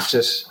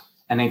crafted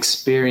an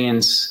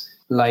experience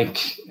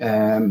like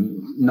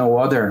no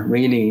other,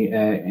 really,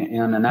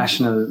 on a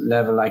national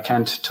level. I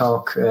can't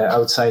talk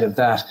outside of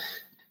that.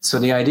 So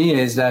the idea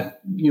is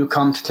that you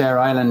come to Clare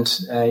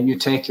Island, you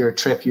take your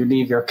trip, you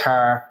leave your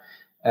car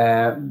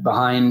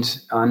behind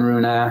on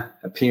Runa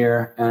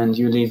Pier, and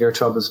you leave your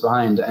troubles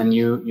behind, and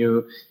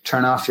you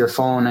turn off your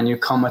phone and you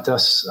come with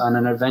us on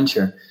an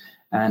adventure.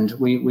 And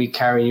we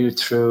carry you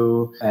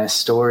through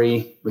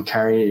story, we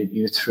carry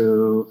you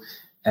through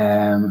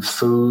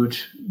food,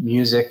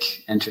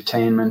 music,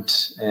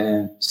 entertainment,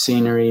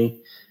 scenery,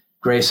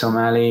 Grace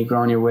O'Malley,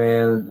 Gráinne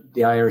Whale,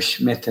 the Irish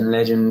myth and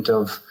legend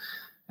of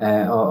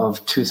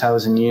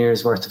 2,000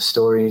 years worth of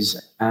stories,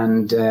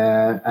 and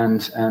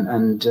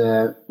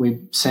we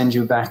send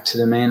you back to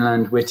the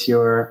mainland with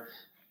your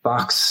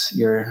box,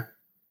 your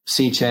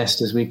sea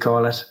chest as we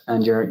call it,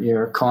 and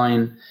your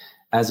coin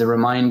as a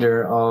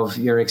reminder of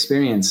your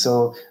experience.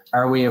 So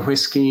are we a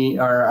whiskey,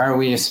 or are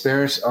we a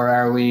spirit, or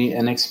are we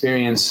an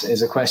experience,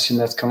 is a question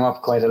that's come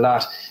up quite a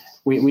lot.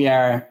 we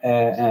are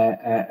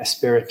a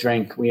spirit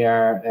drink. We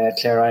are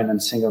Clare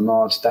Island single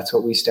malt. That's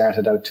what we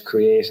started out to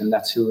create, and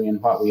that's who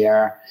and what we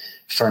are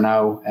for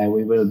now.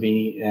 We will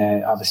be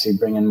obviously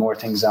bringing more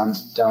things on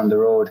down the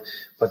road,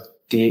 but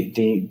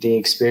the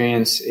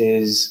experience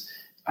is,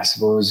 I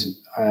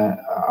suppose,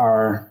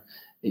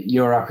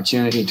 your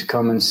opportunity to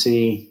come and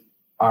see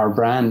our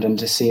brand and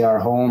to see our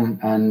home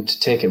and to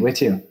take it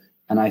with you.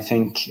 And I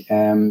think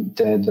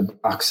the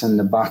box and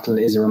the bottle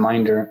is a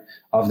reminder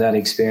of that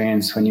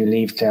experience when you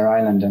leave Clare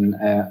Island. And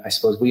I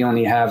suppose we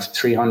only have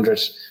 300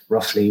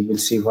 roughly. We'll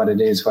see what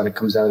it is, what it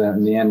comes out at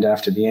in the end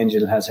after the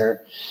Angel has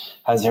her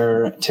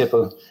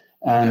tipple.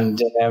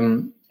 And,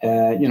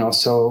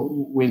 so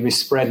we'll be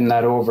spreading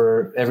that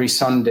over every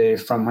Sunday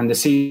from when the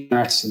season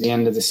starts to the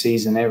end of the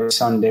season. Every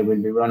Sunday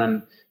we'll be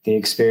running the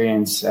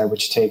experience,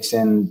 which takes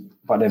in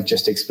what I've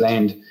just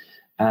explained.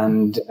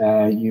 And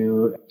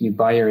you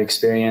buy your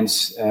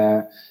experience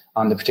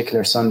on the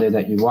particular Sunday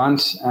that you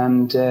want,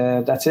 and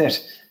that's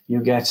it.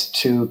 You get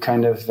to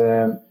kind of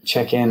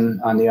check in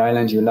on the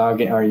island. You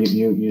log in, or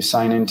you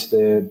sign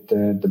into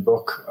the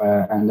book,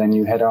 and then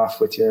you head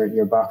off with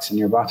your box and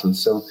your bottle.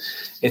 So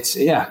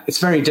it's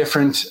very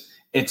different.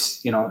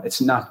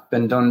 It's not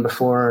been done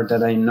before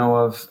that I know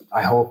of.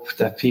 I hope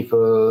that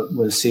people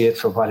will see it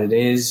for what it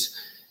is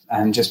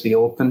and just be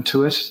open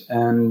to it,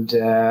 and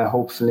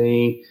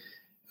hopefully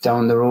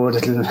down the road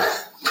it'll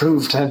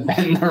prove to have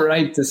been the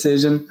right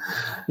decision.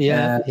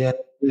 Yeah.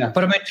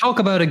 But I mean, talk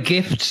about a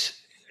gift.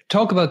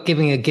 Talk about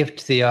giving a gift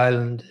to the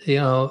island.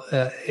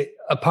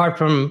 Apart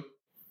from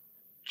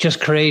just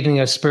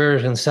creating a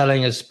spirit and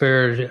selling a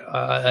spirit,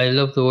 I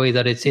love the way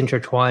that it's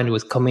intertwined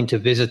with coming to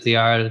visit the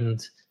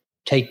island,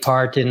 take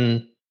part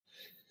in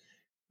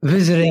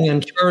visiting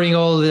and touring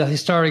all the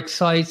historic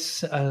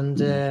sites, and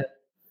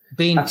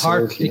being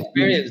part of the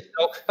experience.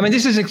 So, I mean,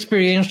 this is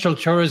experiential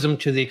tourism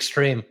to the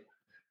extreme.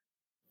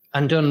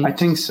 And done, I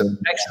think so.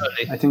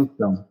 Excellently. I think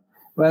so.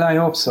 Well, I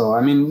hope so.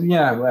 I mean,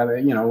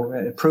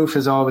 proof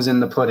is always in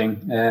the pudding.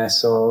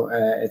 So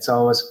it's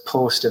always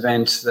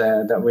post-event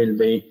that we'll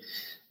be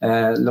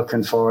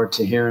looking forward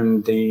to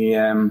hearing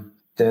the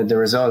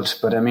result.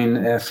 But I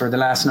mean, for the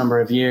last number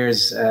of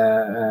years,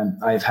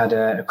 I've had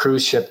a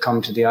cruise ship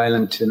come to the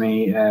island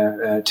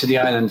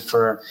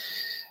for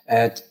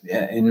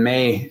in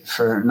May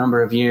for a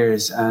number of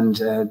years, and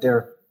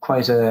they're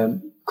quite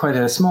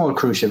a small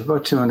cruise ship,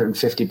 about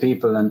 250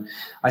 people. And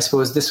I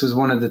suppose this was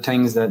one of the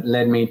things that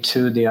led me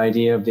to the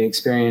idea of the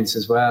experience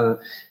as well,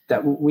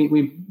 that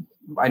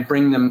I'd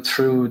bring them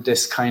through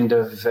this kind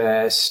of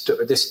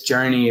this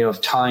journey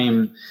of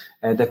time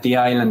that the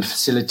island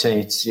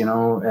facilitates,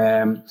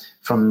 from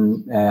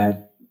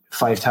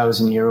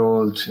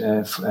 5,000-year-old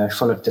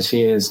Fulloch de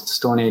Fies,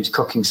 Stone Age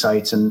cooking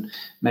sites and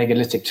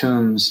megalithic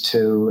tombs,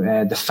 to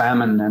the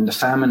famine. And the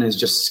famine is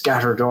just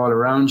scattered all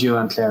around you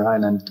on Clare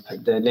Island.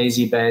 The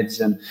lazy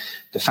beds and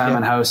the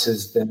famine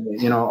houses,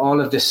 all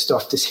of this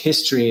stuff, this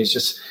history is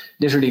just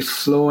literally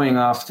flowing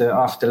off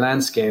the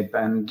landscape.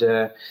 And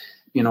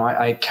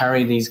I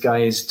carry these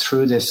guys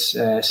through this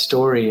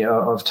story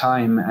of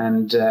time,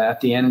 and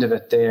at the end of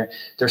it,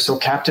 they're so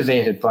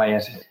captivated by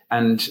it.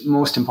 And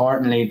most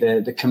importantly,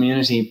 the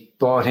community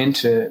bought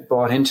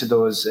into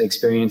those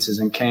experiences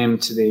and came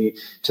to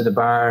the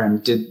bar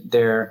and did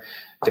the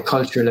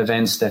cultural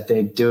events that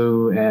they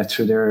do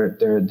through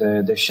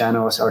the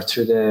Shanos, or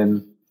through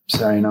the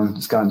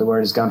word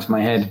has gone from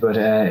my head, but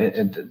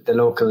the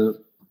local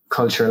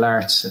cultural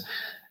arts,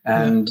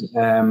 and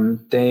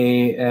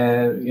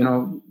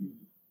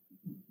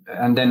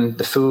and then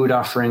the food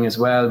offering as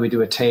well. We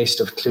do a taste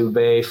of Clew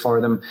Bay for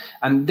them,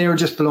 and they were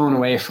just blown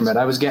away from it.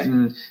 I was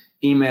getting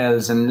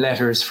emails and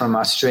letters from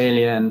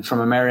Australia and from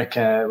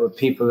America with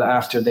people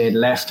after they'd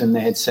left, and they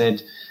had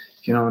said,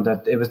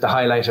 that it was the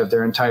highlight of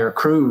their entire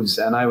cruise.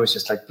 And I was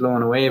just like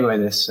blown away by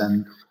this.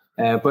 And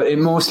but it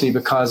mostly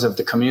because of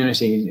the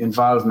community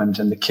involvement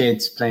and the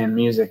kids playing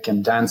music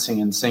and dancing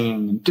and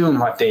singing and doing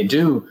what they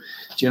do.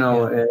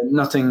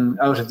 Nothing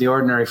out of the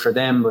ordinary for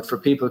them, but for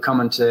people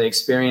coming to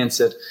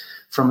experience it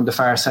from the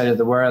far side of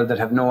the world that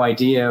have no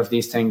idea of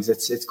these things,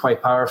 it's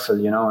quite powerful,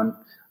 and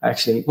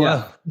actually,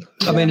 I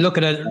mean,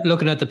 looking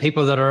at the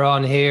people that are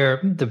on here,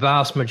 the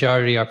vast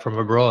majority are from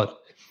abroad,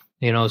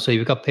 so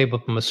you've got people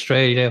from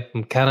Australia,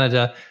 from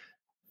Canada,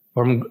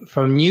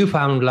 from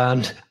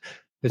Newfoundland,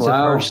 it's the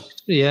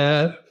first,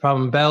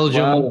 from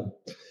Belgium,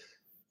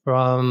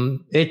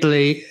 from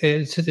Italy,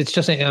 it's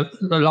just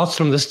lots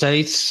from the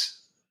States,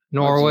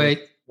 Norway.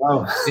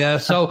 Wow. Yeah,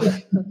 so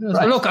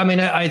look, I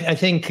mean, I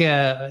think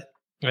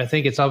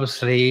it's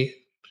obviously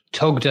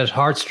tugged at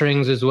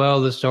heartstrings as well,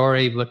 the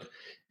story, but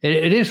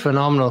it is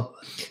phenomenal.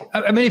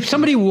 I mean, if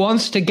somebody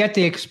wants to get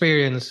the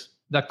experience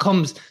that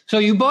comes, so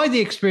you buy the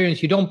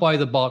experience, you don't buy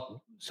the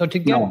bottle. So to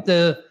get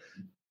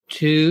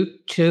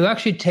to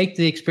actually take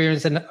the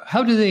experience, and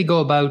how do they go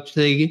about?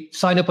 Do they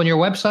sign up on your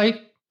website?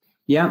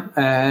 Yeah,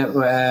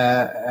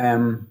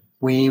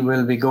 we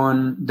will be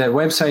going. The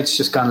website's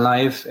just gone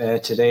live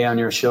today on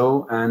your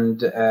show, and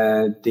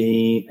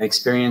the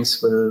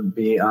experience will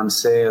be on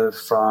sale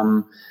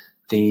from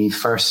the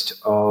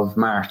 1st of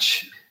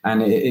March.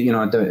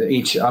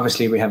 each,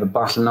 obviously we have a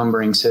bottle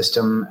numbering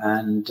system,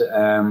 and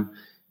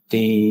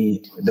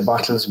the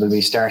bottles will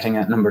be starting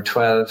at number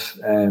 12.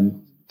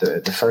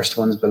 The first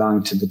ones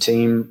belong to the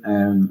team,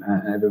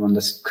 everyone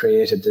that's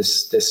created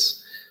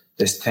this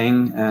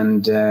thing,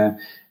 and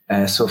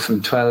so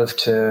from 12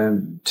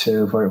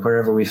 to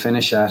wherever we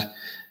finish at,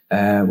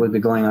 will be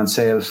going on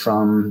sale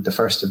from the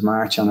 1st of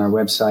March on our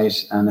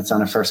website, and it's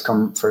on a first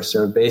come, first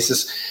served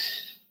basis.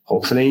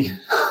 Hopefully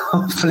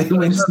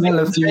we'll sell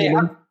a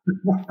few.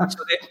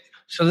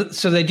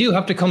 So they do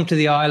have to come to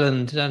the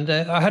island. And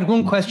I had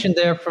one question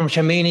there from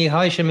Shamini.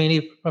 Hi,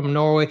 Shamini from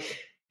Norway.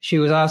 She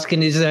was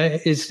asking, is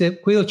the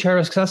wheelchair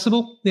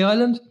accessible, the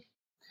island?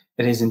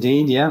 It is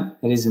indeed, yeah.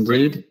 It is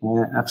indeed.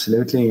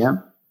 Absolutely, yeah.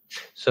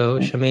 So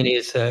Shamini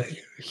is a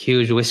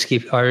huge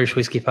Irish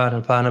whiskey fan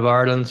and fan of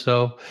Ireland.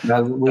 So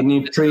we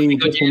need 3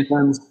 different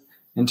ones.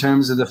 In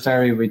terms of the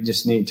ferry, we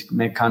just need to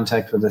make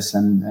contact with us,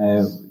 and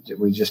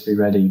we'll just be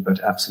ready. But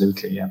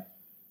absolutely, yeah.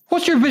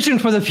 What's your vision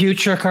for the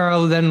future,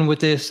 Carl, then, with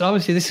this?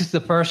 Obviously, this is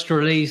the first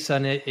release,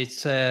 and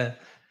it's only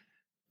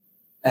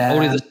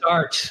the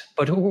start.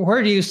 But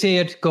where do you see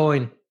it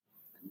going?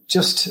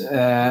 Just,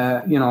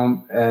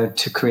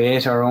 to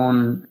create our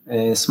own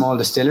small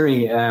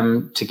distillery,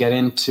 to get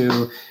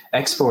into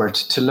export,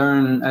 to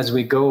learn as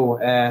we go.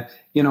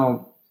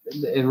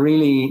 It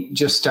really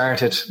just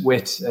started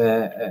with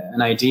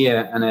an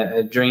idea and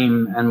a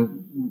dream,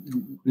 and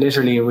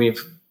literally we've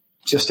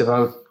just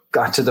about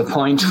got to the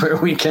point where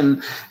we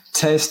can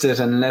test it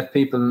and let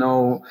people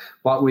know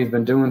what we've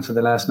been doing for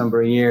the last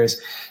number of years.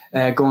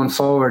 Going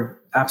forward,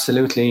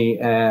 absolutely,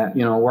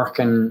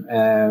 working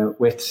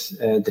with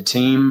the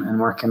team and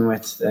working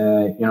with,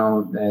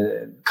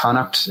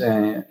 Connacht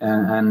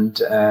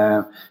and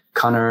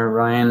Connor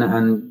Ryan,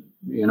 and,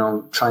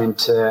 trying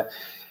to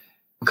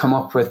come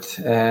up with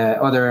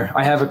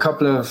I have a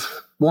couple of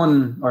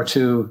 1 or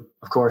 2,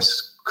 of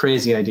course,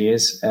 crazy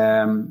ideas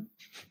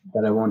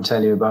that I won't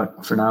tell you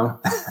about for now.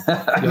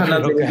 I'm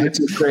not going to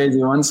do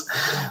crazy ones,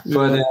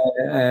 but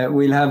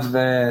we'll have,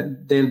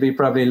 they'll be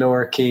probably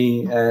lower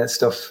key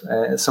stuff,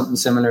 something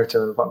similar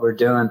to what we're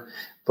doing.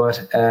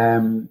 But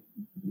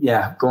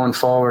going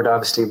forward,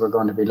 obviously we're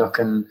going to be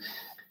looking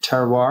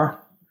terroir.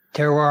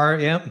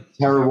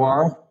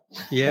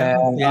 Yeah.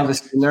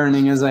 Obviously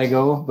learning as I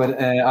go, but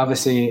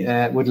obviously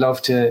would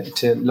love to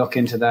look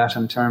into that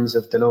in terms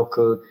of the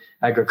local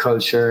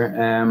agriculture,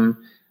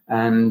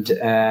 and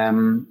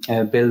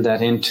build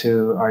that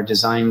into our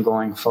design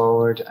going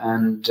forward,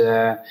 and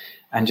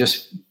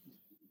just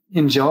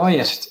enjoy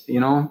it.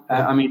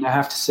 I mean, I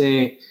have to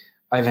say,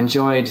 I've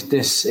enjoyed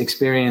this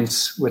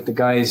experience with the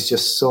guys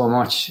just so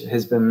much. It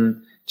has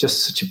been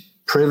just such a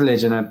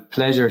privilege and a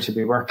pleasure to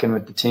be working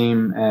with the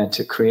team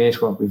to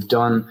create what we've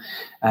done.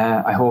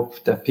 I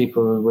hope that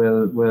people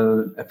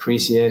will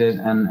appreciate it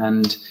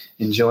and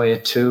enjoy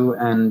it too,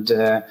 and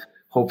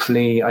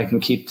hopefully I can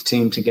keep the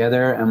team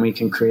together and we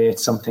can create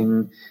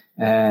something,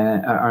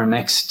 our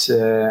next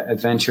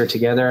adventure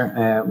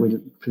together. We'll,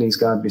 please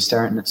God, be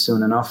starting it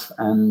soon enough,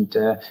 and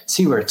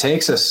see where it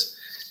takes us.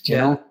 You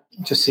know,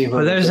 just see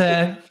where. Well, there's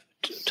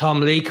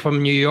Tom Leake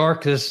from New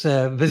York has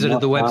visited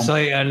the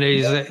website, and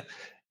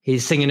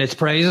he's singing its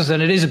praises,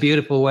 and it is a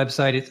beautiful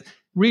website. It's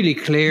really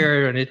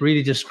clear, and it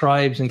really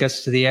describes and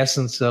gets to the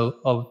essence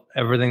of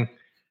everything.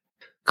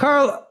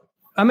 Carl,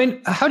 I mean,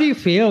 how do you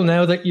feel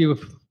now that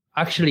you've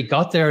actually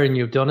got there and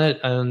you've done it?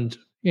 And,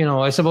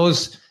 I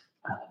suppose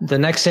the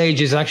next stage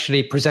is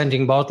actually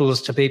presenting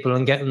bottles to people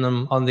and getting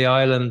them on the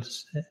island.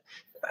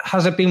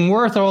 Has it been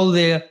worth all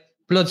the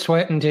blood,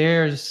 sweat and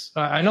tears?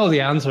 I know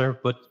the answer,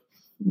 but...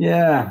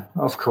 Yeah,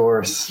 of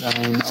course. I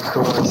mean,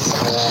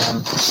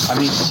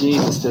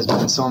 Jesus, there's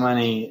been so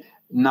many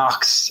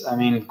knocks. I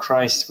mean,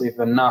 Christ, we've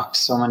been knocked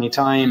so many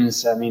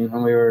times. I mean,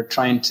 when we were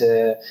trying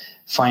to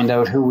find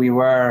out who we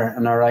were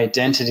and our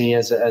identity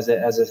as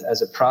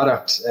a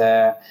product,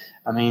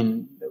 I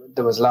mean,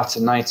 there was lots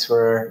of nights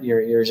where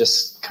you're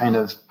just kind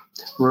of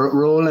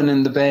rolling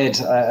in the bed.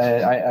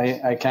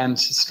 I can't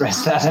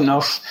stress that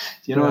enough.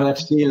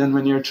 That feeling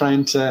when you're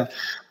trying to.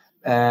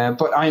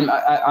 But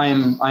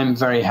I'm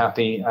very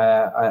happy.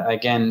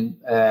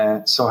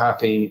 So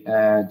happy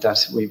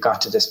that we've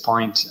got to this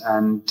point,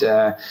 and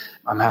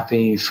I'm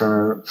happy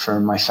for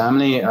my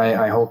family.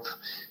 I hope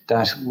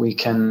that we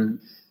can,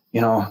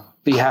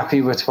 be happy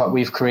with what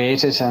we've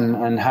created,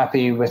 and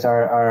happy with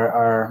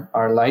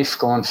our life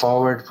going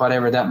forward,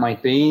 whatever that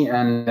might be,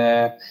 and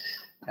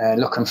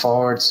looking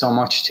forward so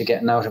much to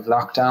getting out of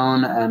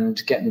lockdown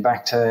and getting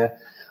back to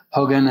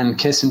hugging and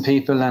kissing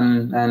people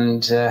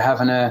and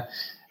having a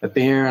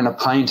beer and a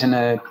pint in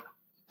a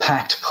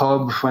packed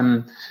pub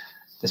when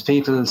there's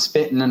people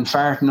spitting and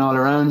farting all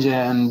around you,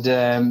 and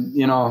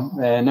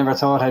never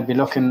thought I'd be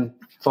looking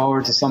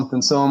forward to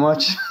something so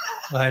much.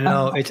 I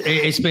know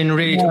it's been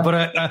really,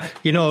 but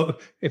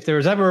if there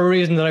was ever a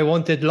reason that I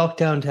wanted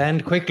lockdown to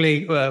end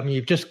quickly,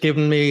 you've just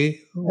given me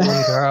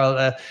one,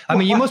 Carl. I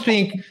mean, you must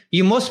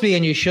be,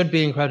 and you should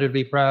be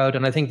incredibly proud.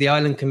 And I think the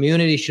island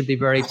community should be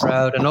very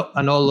proud,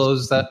 and all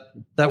those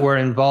that were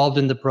involved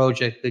in the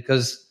project,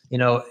 because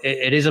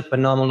it is a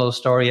phenomenal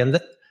story. And,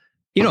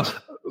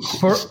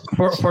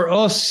 for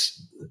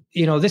us,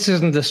 this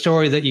isn't the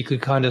story that you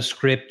could kind of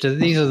script.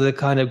 These are the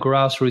kind of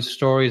grassroots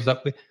stories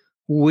that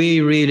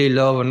we really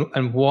love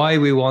and why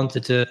we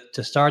wanted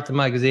to start the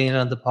magazine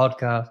and the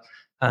podcast.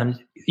 And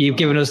you've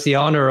given us the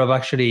honor of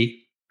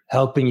actually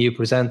helping you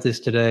present this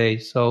today.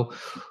 So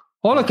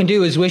all I can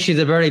do is wish you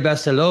the very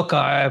best of luck.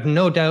 I have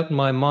no doubt in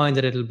my mind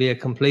that it'll be a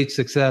complete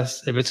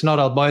success. If it's not,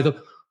 I'll buy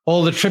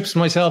all the trips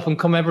myself and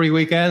come every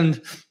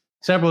weekend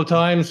several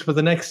times for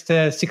the next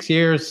 6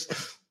 years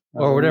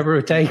or whatever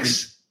it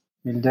takes.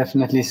 We'll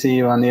definitely see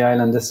you on the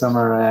island this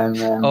summer.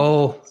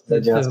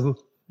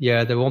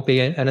 There won't be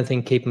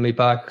anything keeping me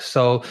back.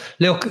 So,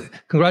 look,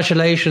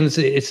 congratulations.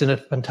 It's a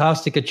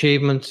fantastic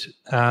achievement.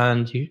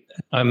 And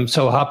I'm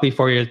so happy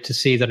for you to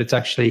see that it's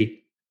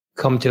actually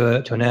come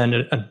to an end.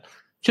 And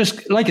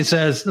just like it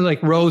says,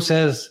 like Rose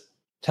says,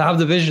 to have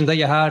the vision that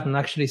you had and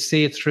actually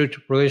see it through to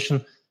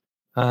fruition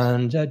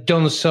and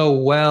done so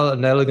well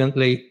and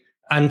elegantly,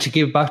 and to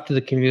give back to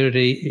the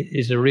community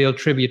is a real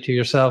tribute to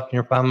yourself and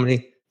your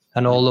family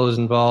and all those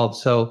involved.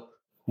 So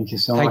thank you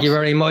so much. Thank you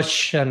very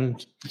much.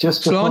 And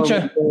just before we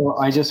go,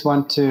 I just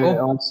want to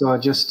also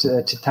just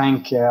to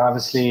thank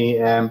obviously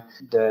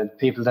the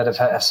people that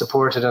have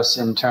supported us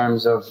in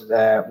terms of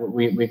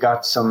we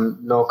got some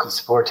local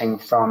supporting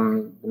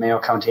from the Mayo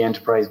County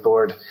Enterprise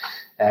Board.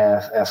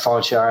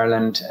 Fáilte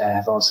Ireland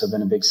have also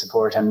been a big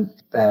support, and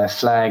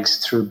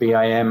flags through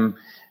BIM.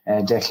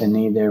 Declan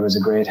Nee there was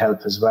a great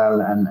help as well,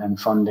 and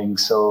funding.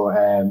 So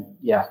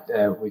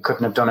we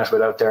couldn't have done it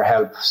without their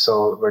help.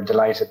 So we're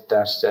delighted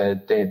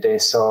that they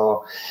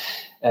saw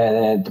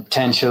the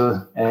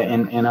potential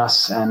in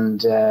us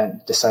and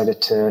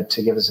decided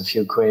to give us a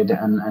few quid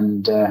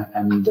and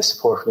the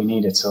support we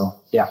needed. So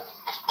yeah.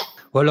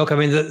 Well, look, I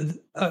mean,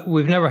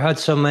 we've never had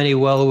so many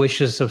well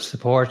wishes of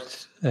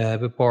support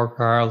before,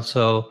 Carl.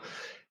 So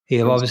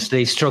you've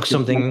obviously struck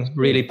something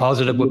really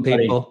positive with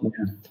people.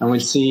 Yeah. And we'll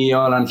see you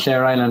all on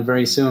Clare Island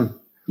very soon.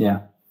 Yeah.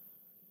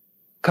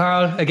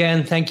 Carl,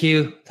 again, thank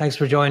you. Thanks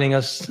for joining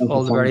us.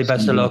 All the very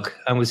best of luck,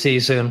 and we'll see you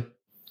soon.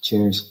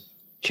 Cheers.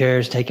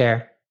 Cheers. Take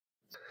care.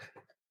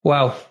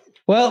 Wow.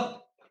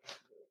 Well,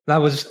 that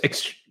was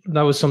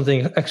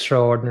something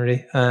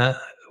extraordinary.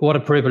 What a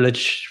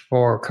privilege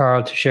for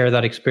Carl to share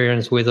that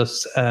experience with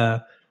us.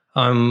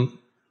 I'm,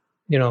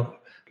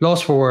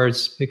 lost for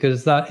words,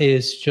 because that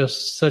is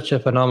just such a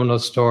phenomenal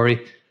story.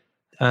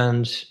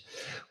 And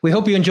we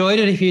hope you enjoyed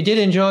it. If you did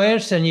enjoy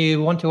it and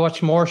you want to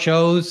watch more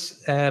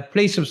shows,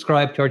 please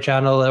subscribe to our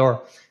channel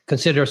or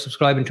consider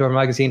subscribing to our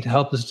magazine to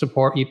help us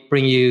support you,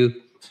 bring you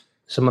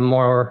some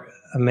more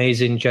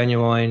amazing,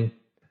 genuine,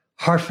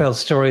 heartfelt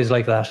stories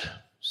like that.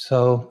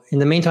 So in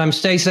the meantime,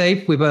 stay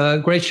safe. We've a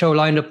great show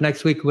lined up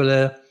next week.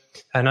 We'll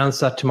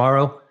announce that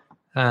tomorrow.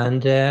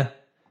 And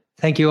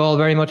thank you all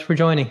very much for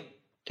joining.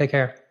 Take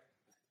care.